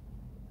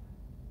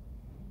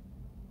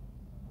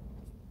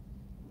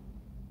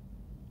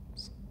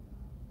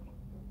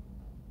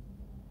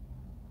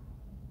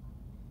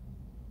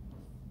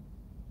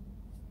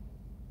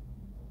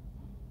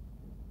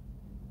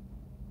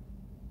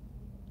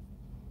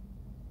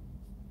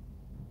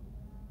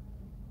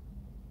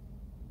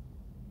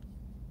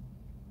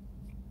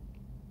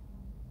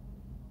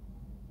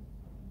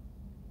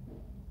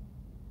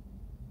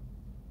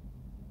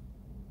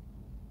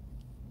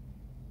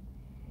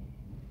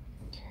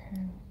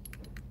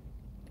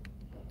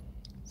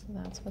so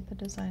that's what the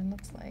design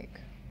looks like.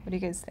 What do you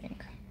guys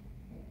think?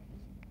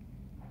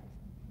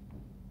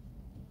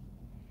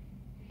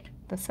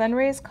 The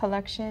Sunrays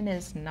collection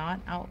is not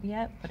out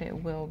yet, but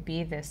it will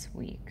be this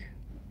week.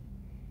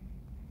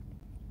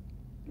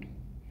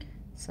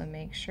 So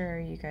make sure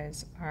you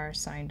guys are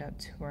signed up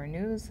to our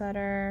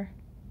newsletter.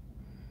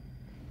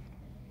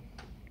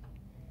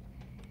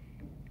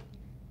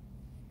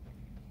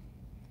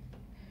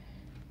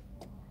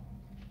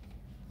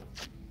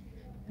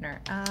 in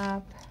our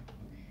app.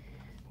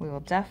 We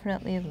will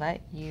definitely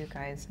let you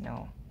guys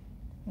know.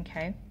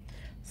 Okay,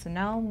 so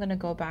now I'm gonna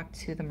go back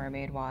to the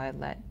mermaid while I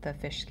let the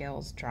fish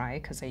scales dry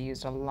because I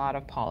used a lot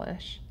of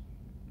polish.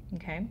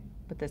 Okay,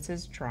 but this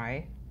is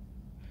dry.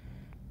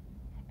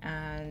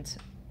 And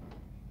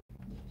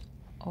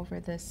over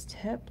this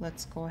tip,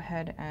 let's go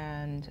ahead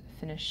and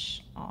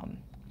finish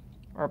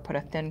or put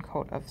a thin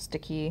coat of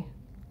sticky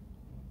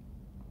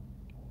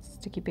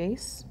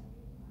base.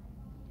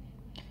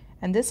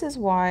 And this is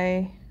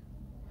why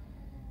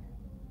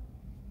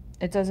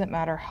it doesn't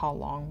matter how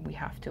long we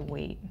have to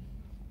wait.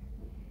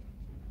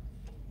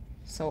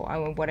 So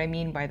what I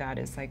mean by that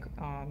is like,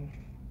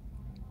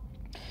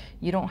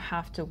 you don't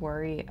have to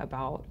worry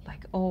about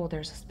like, oh,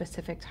 there's a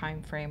specific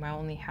time frame. I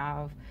only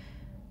have,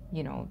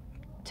 you know,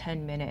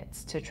 10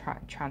 minutes to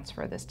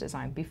transfer this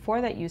design.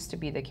 Before that used to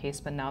be the case,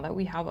 but now that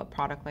we have a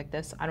product like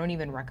this, I don't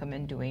even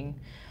recommend doing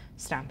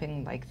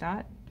stamping like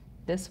that.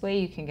 This way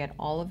you can get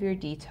all of your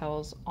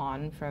details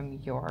on from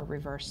your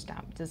reverse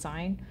stamp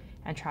design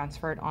and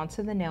transfer it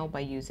onto the nail by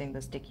using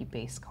the sticky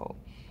base coat.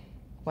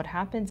 What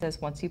happens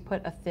is once you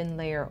put a thin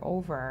layer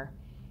over,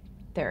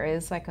 there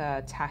is like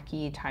a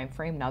tacky time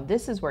frame. Now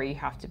this is where you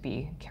have to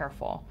be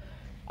careful.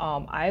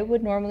 I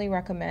would normally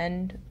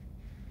recommend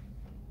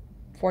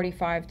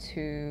 45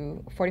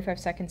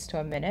 seconds to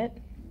a minute.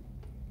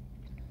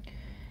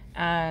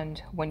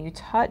 And when you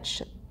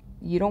touch,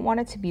 you don't want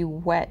it to be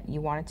wet,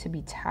 you want it to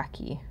be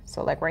tacky.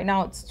 So like right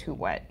now it's too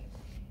wet.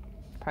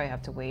 Probably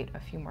have to wait a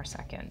few more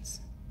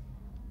seconds.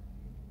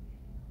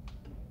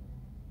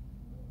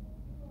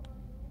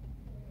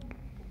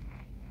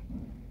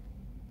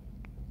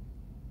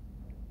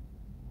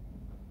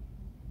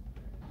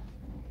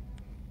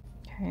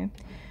 Okay.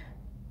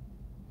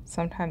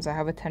 Sometimes I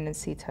have a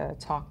tendency to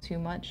talk too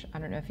much. I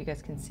don't know if you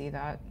guys can see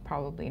that,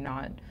 probably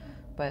not,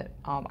 but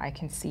I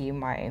can see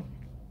my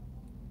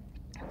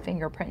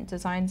fingerprint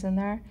designs in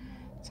there.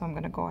 So I'm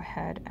gonna go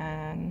ahead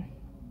and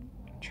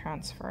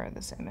transfer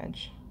this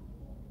image.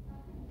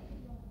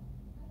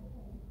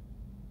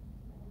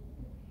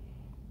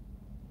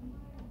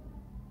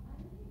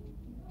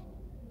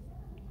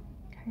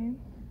 Okay.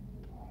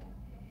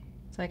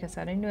 So like I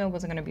said, I knew I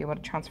wasn't gonna be able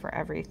to transfer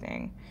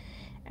everything.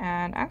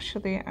 And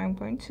actually, I'm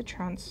going to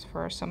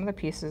transfer some of the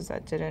pieces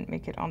that didn't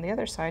make it on the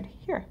other side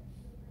here.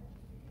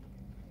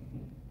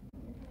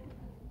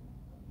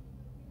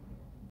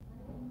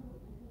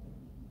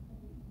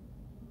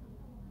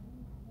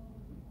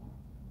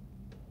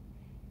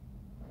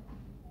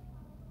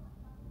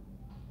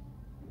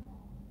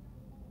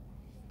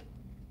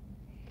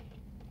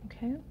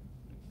 Okay.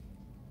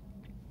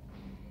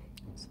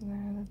 So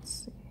there, let's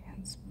see.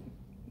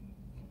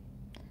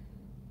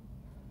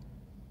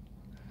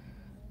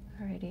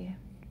 Alrighty.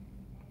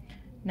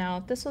 Now,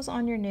 if this was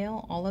on your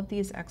nail, all of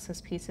these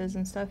excess pieces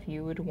and stuff,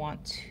 you would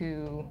want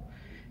to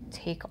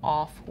take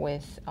off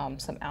with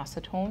some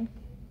acetone,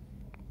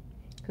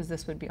 because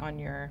this would be on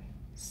your,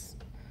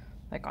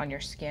 like on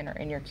your skin or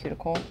in your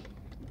cuticle.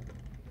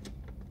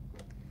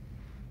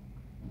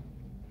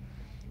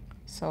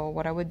 So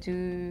what I would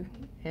do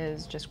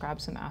is just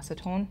grab some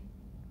acetone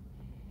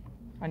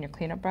on your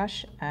cleanup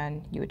brush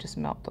and you would just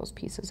melt those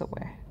pieces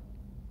away.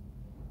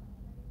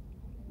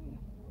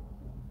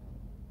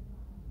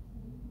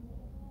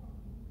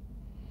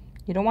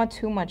 You don't want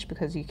too much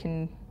because you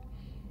can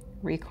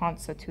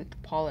reconstitute the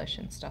polish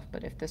and stuff,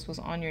 but if this was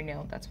on your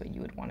nail, that's what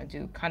you would want to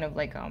do. Kind of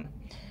like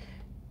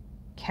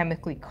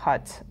chemically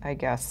cut, I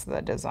guess,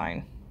 the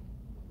design.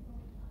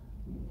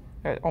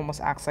 It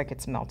almost acts like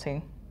it's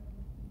melting.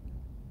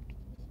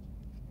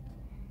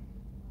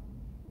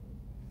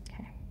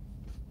 Okay.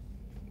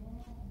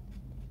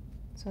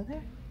 So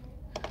there.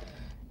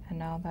 And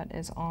now that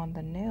is on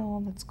the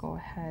nail, let's go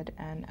ahead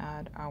and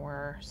add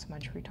our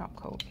smudge-free top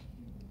coat.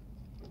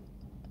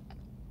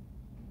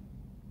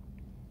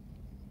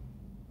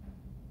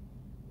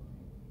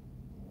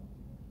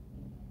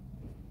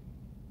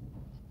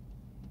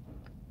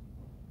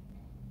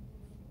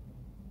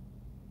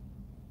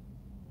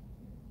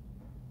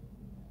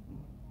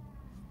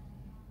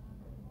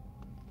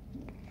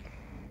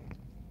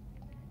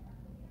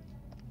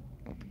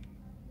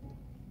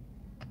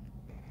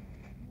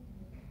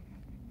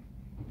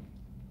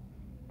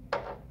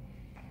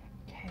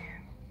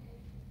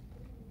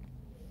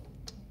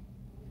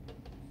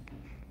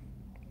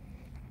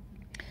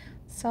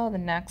 So the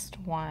next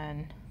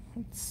one,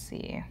 let's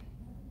see.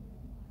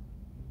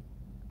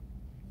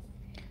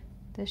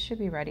 This should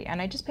be ready.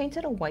 And I just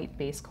painted a white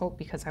base coat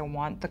because I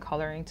want the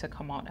coloring to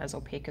come out as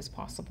opaque as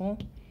possible.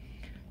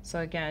 So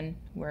again,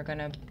 we're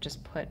gonna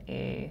just put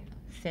a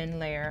thin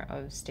layer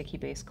of sticky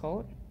base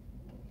coat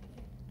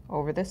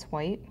over this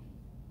white.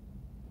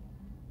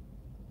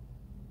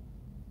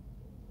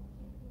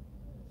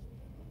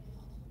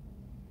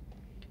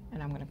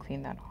 And I'm gonna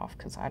clean that off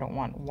because I don't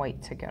want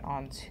white to get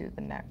onto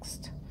the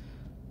next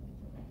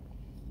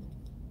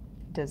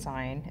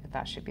design, if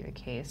that should be the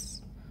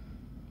case.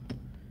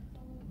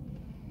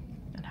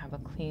 And have a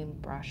clean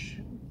brush.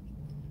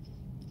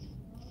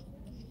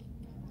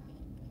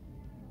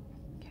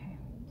 Okay.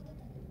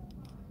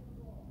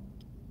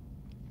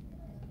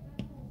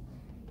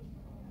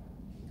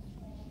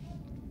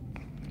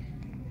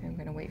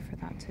 for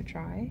that to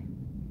dry.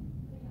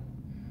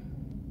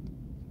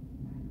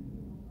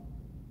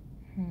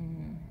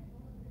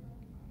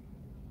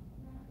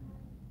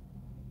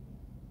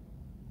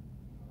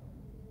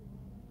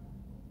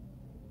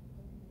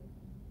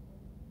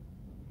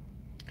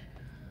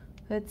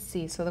 Let's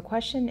see, so the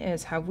question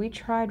is, have we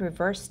tried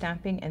reverse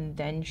stamping and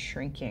then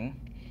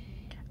shrinking?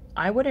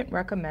 I wouldn't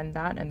recommend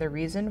that, and the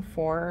reason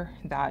for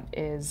that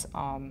is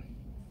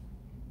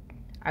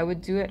I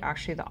would do it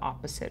actually the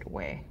opposite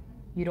way.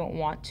 You don't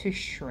want to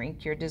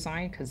shrink your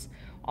design because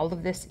all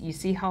of this, you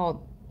see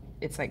how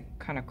it's like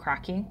kind of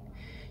cracking?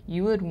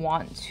 You would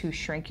want to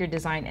shrink your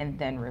design and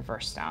then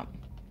reverse stamp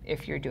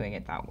if you're doing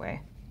it that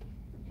way.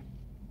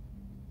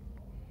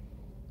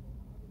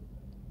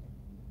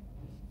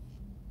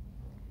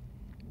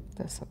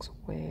 This looks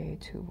way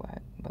too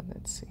wet, but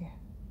let's see.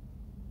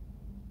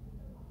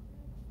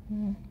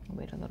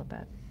 Wait a little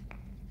bit.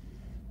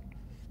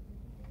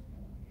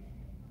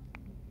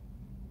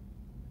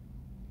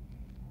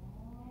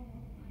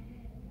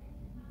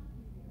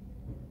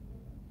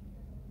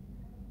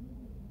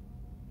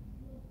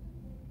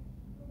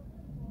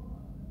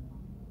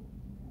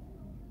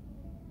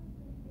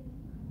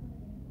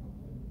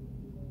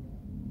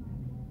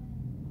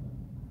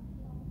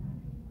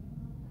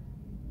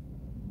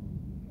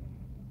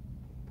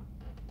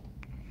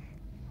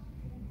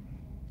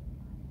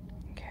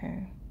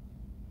 Okay.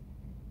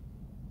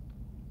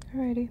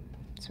 Alrighty,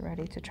 it's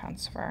ready to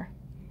transfer.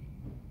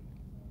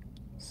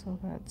 So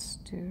let's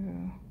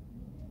do,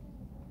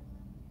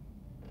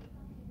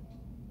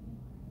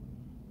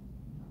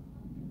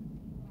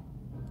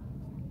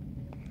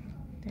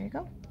 there you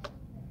go.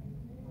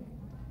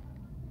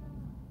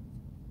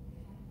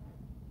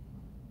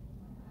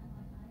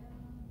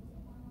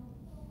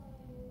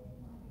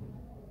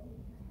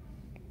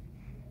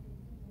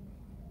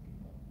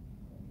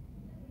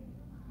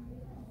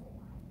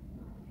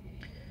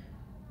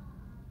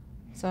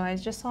 So I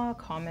just saw a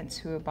comment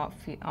too about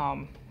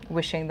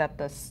wishing that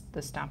the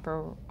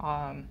stamper,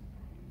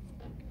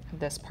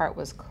 this part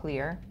was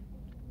clear.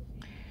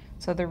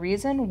 So the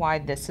reason why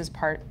this is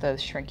the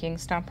shrinking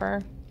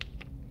stamper,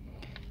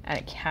 and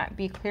it can't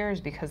be clear,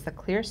 is because the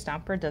clear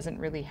stamper doesn't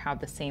really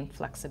have the same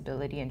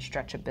flexibility and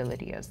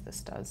stretchability as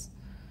this does.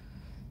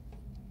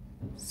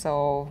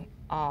 So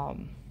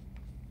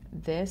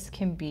this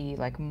can be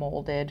like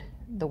molded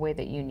the way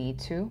that you need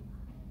to.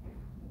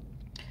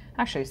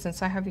 Actually,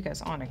 since I have you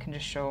guys on, I can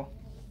just show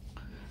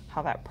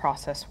how that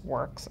process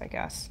works, I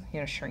guess,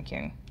 you know,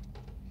 shrinking.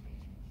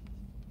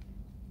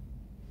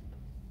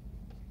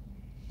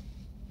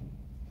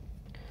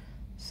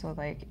 So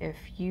like if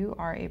you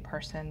are a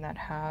person that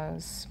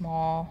has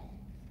small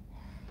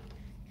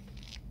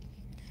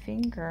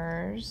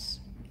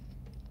fingers,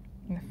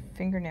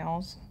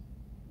 fingernails,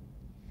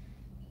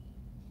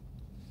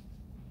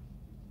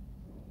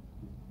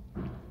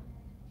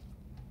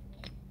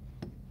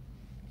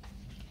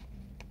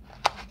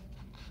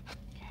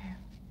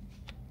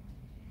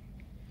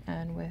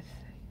 and with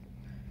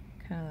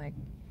kind of like,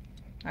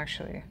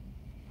 actually,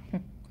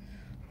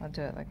 I'll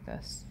do it like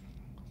this.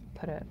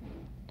 Put it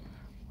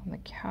on the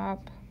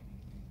cap.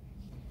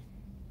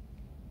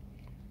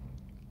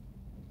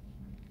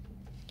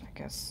 I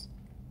guess,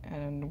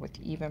 and with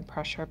even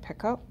pressure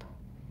pick up.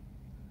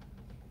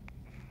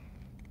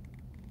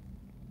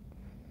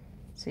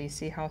 So you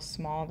see how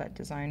small that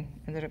design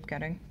ended up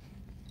getting?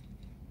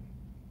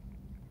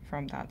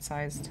 From that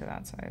size to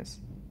that size.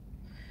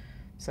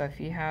 So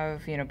if you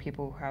have, you know,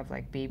 people who have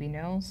like baby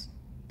nails,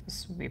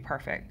 this would be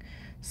perfect.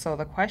 So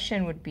the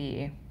question would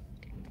be,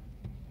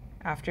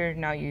 after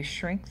now you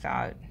shrink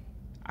that,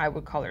 I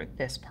would color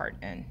this part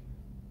in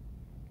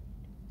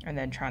and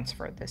then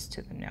transfer this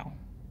to the nail.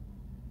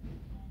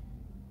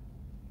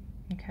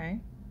 Okay.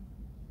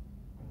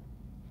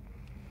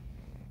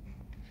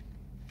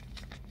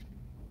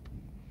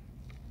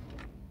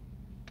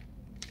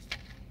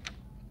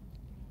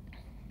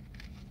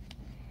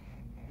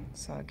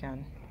 So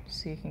again,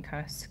 so you can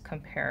kind of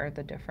compare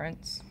the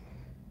difference.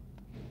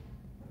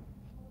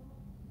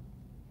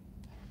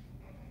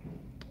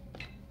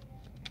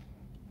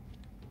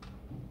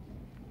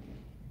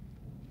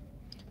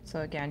 So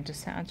again,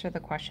 just to answer the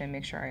question,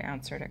 make sure I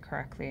answered it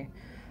correctly.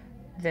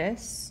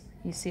 This,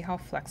 you see how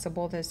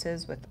flexible this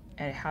is with,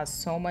 and it has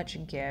so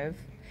much give.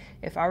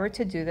 If I were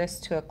to do this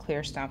to a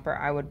clear stamper,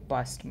 I would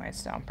bust my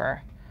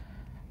stamper.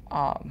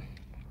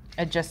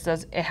 It just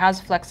does, it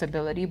has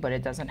flexibility, but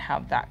it doesn't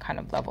have that kind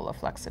of level of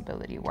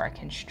flexibility where I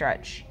can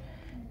stretch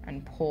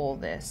and pull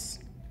this,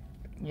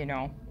 you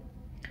know.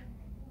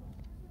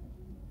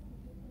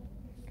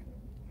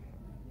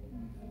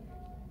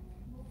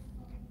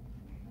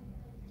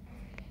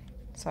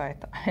 So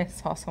I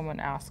saw someone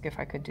ask if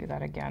I could do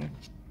that again.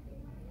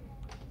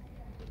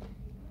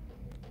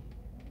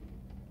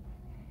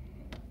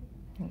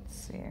 Let's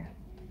see.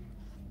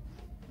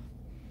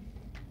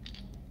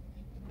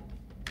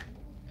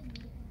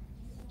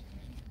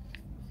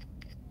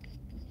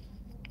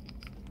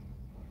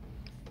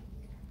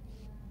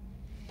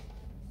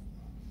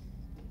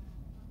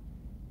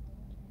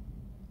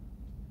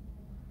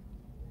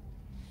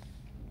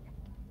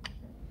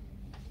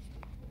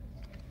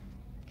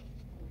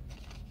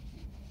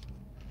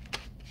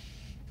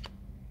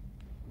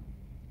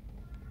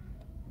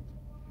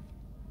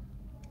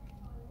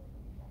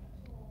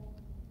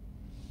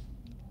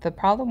 The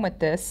problem with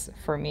this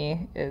for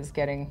me is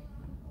getting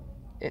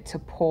it to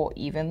pull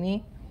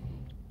evenly.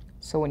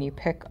 So when you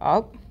pick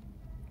up,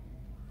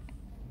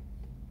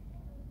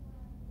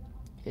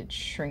 it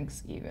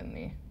shrinks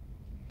evenly.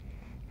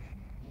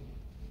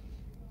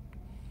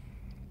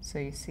 So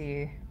you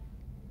see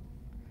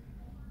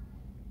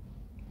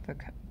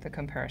the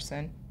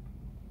comparison.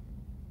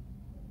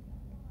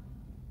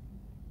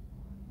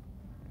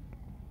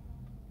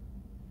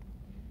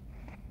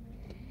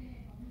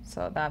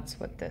 So that's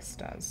what this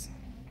does.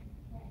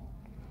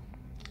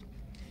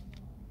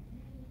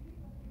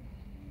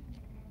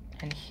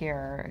 And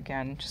here,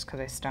 again, just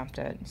because I stamped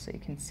it, so you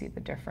can see the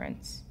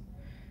difference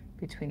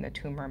between the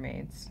two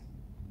mermaids.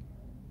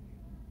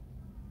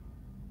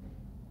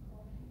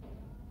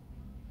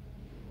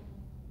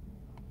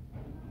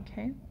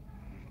 Okay.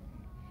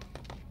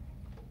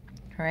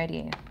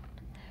 Alrighty.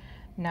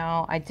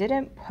 Now, I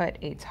didn't put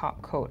a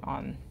top coat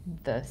on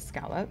the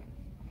scallop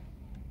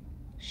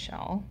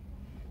shell,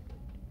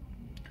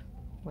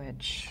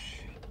 which,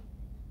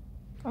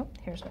 oh,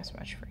 here's my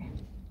smudge free.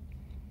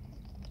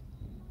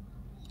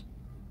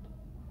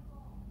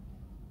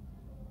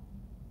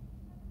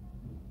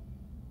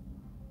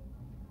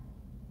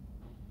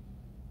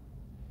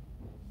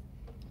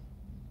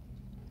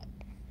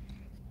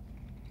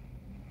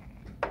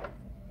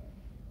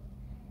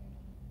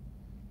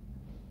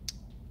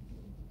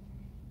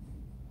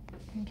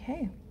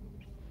 Okay,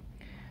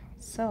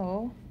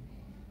 so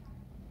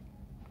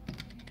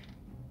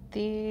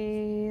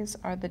these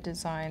are the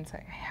designs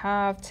I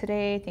have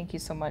today. Thank you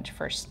so much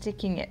for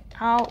sticking it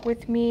out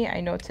with me. I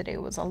know today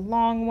was a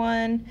long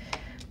one,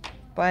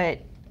 but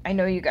I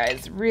know you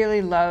guys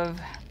really love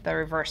the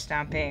reverse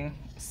stamping,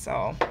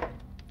 so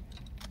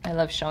I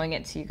love showing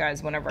it to you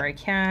guys whenever I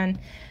can,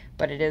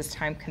 but it is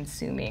time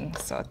consuming,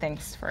 so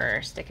thanks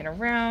for sticking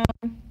around.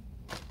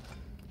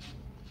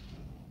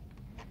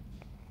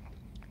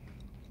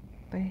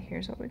 But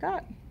here's what we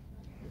got.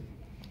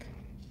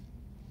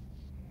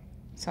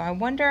 So I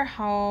wonder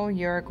how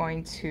you're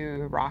going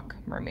to rock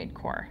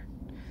Mermaidcore.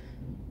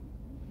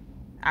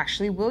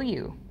 Actually, will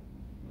you?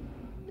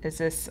 Is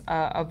this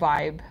a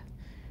vibe,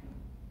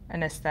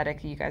 an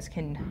aesthetic you guys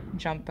can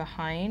jump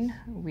behind?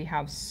 We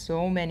have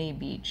so many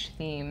beach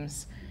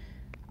themes,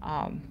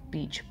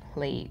 beach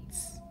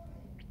plates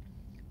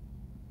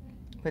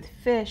with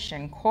fish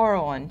and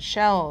coral and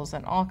shells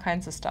and all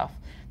kinds of stuff.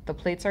 The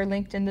plates are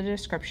linked in the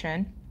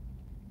description.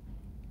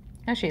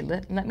 Actually,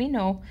 let me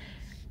know,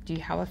 do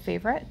you have a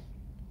favorite?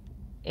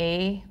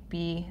 A,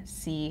 B,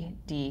 C,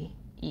 D,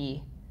 E,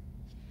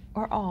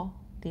 or all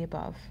the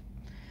above?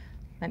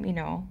 Let me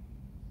know.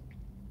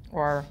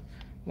 Or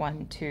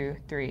 1, 2,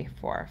 3,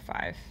 4,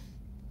 5.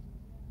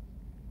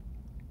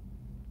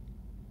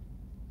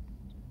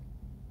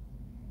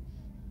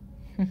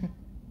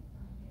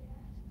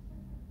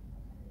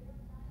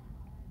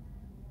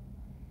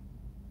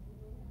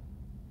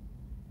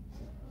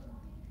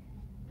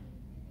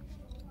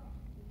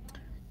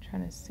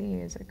 Trying to see,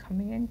 is it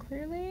coming in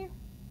clearly?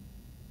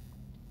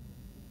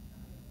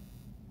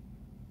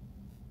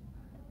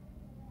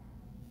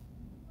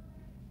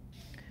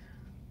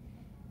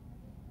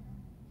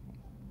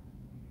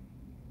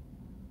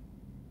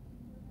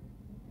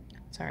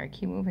 Sorry, I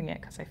keep moving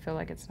it because I feel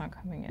like it's not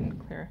coming in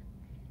clear.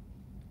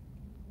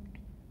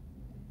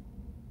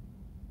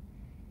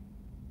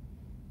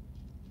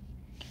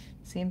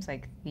 Seems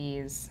like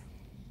these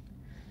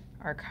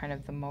are kind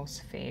of the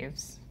most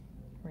faves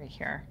right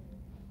here.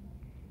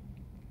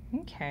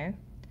 Okay,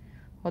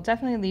 well,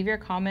 definitely leave your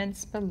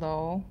comments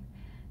below.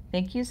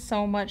 Thank you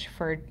so much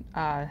for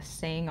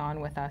staying on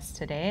with us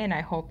today, and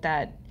I hope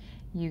that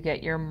you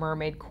get your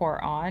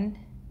Mermaidcore on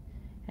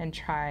and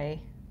try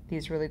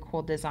these really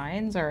cool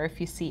designs, or if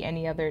you see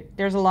any other,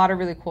 there's a lot of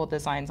really cool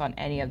designs on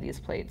any of these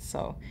plates,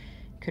 so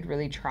you could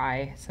really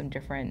try some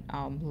different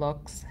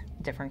looks,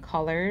 different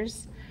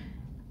colors.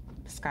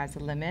 The sky's the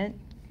limit.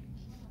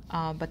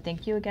 But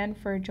thank you again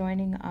for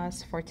joining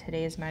us for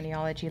today's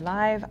Maniology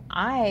Live.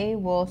 I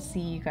will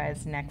see you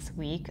guys next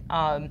week.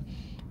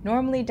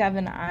 Normally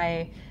Devon and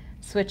I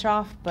switch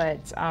off,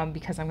 but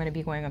because I'm going to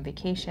be going on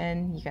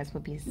vacation, you guys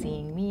will be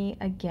seeing me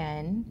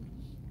again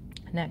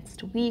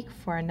next week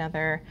for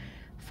another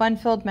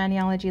fun-filled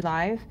Maniology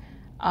Live.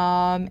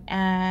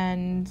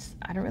 And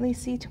I don't really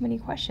see too many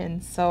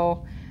questions,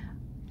 so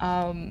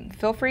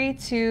feel free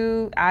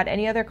to add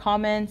any other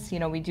comments. You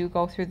know, we do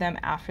go through them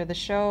after the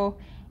show.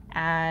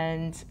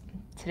 And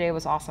today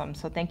was awesome.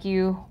 So thank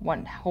you.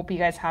 Hope you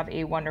guys have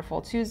a wonderful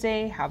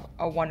Tuesday. Have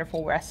a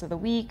wonderful rest of the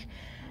week.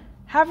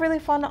 Have really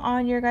fun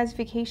on your guys'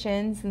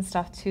 vacations and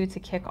stuff too to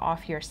kick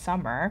off your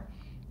summer.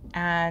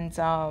 And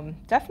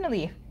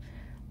definitely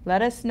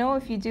let us know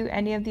if you do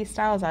any of these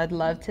styles. I'd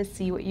love to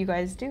see what you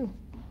guys do.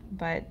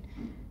 But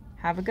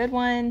have a good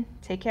one.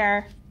 Take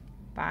care.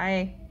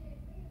 Bye.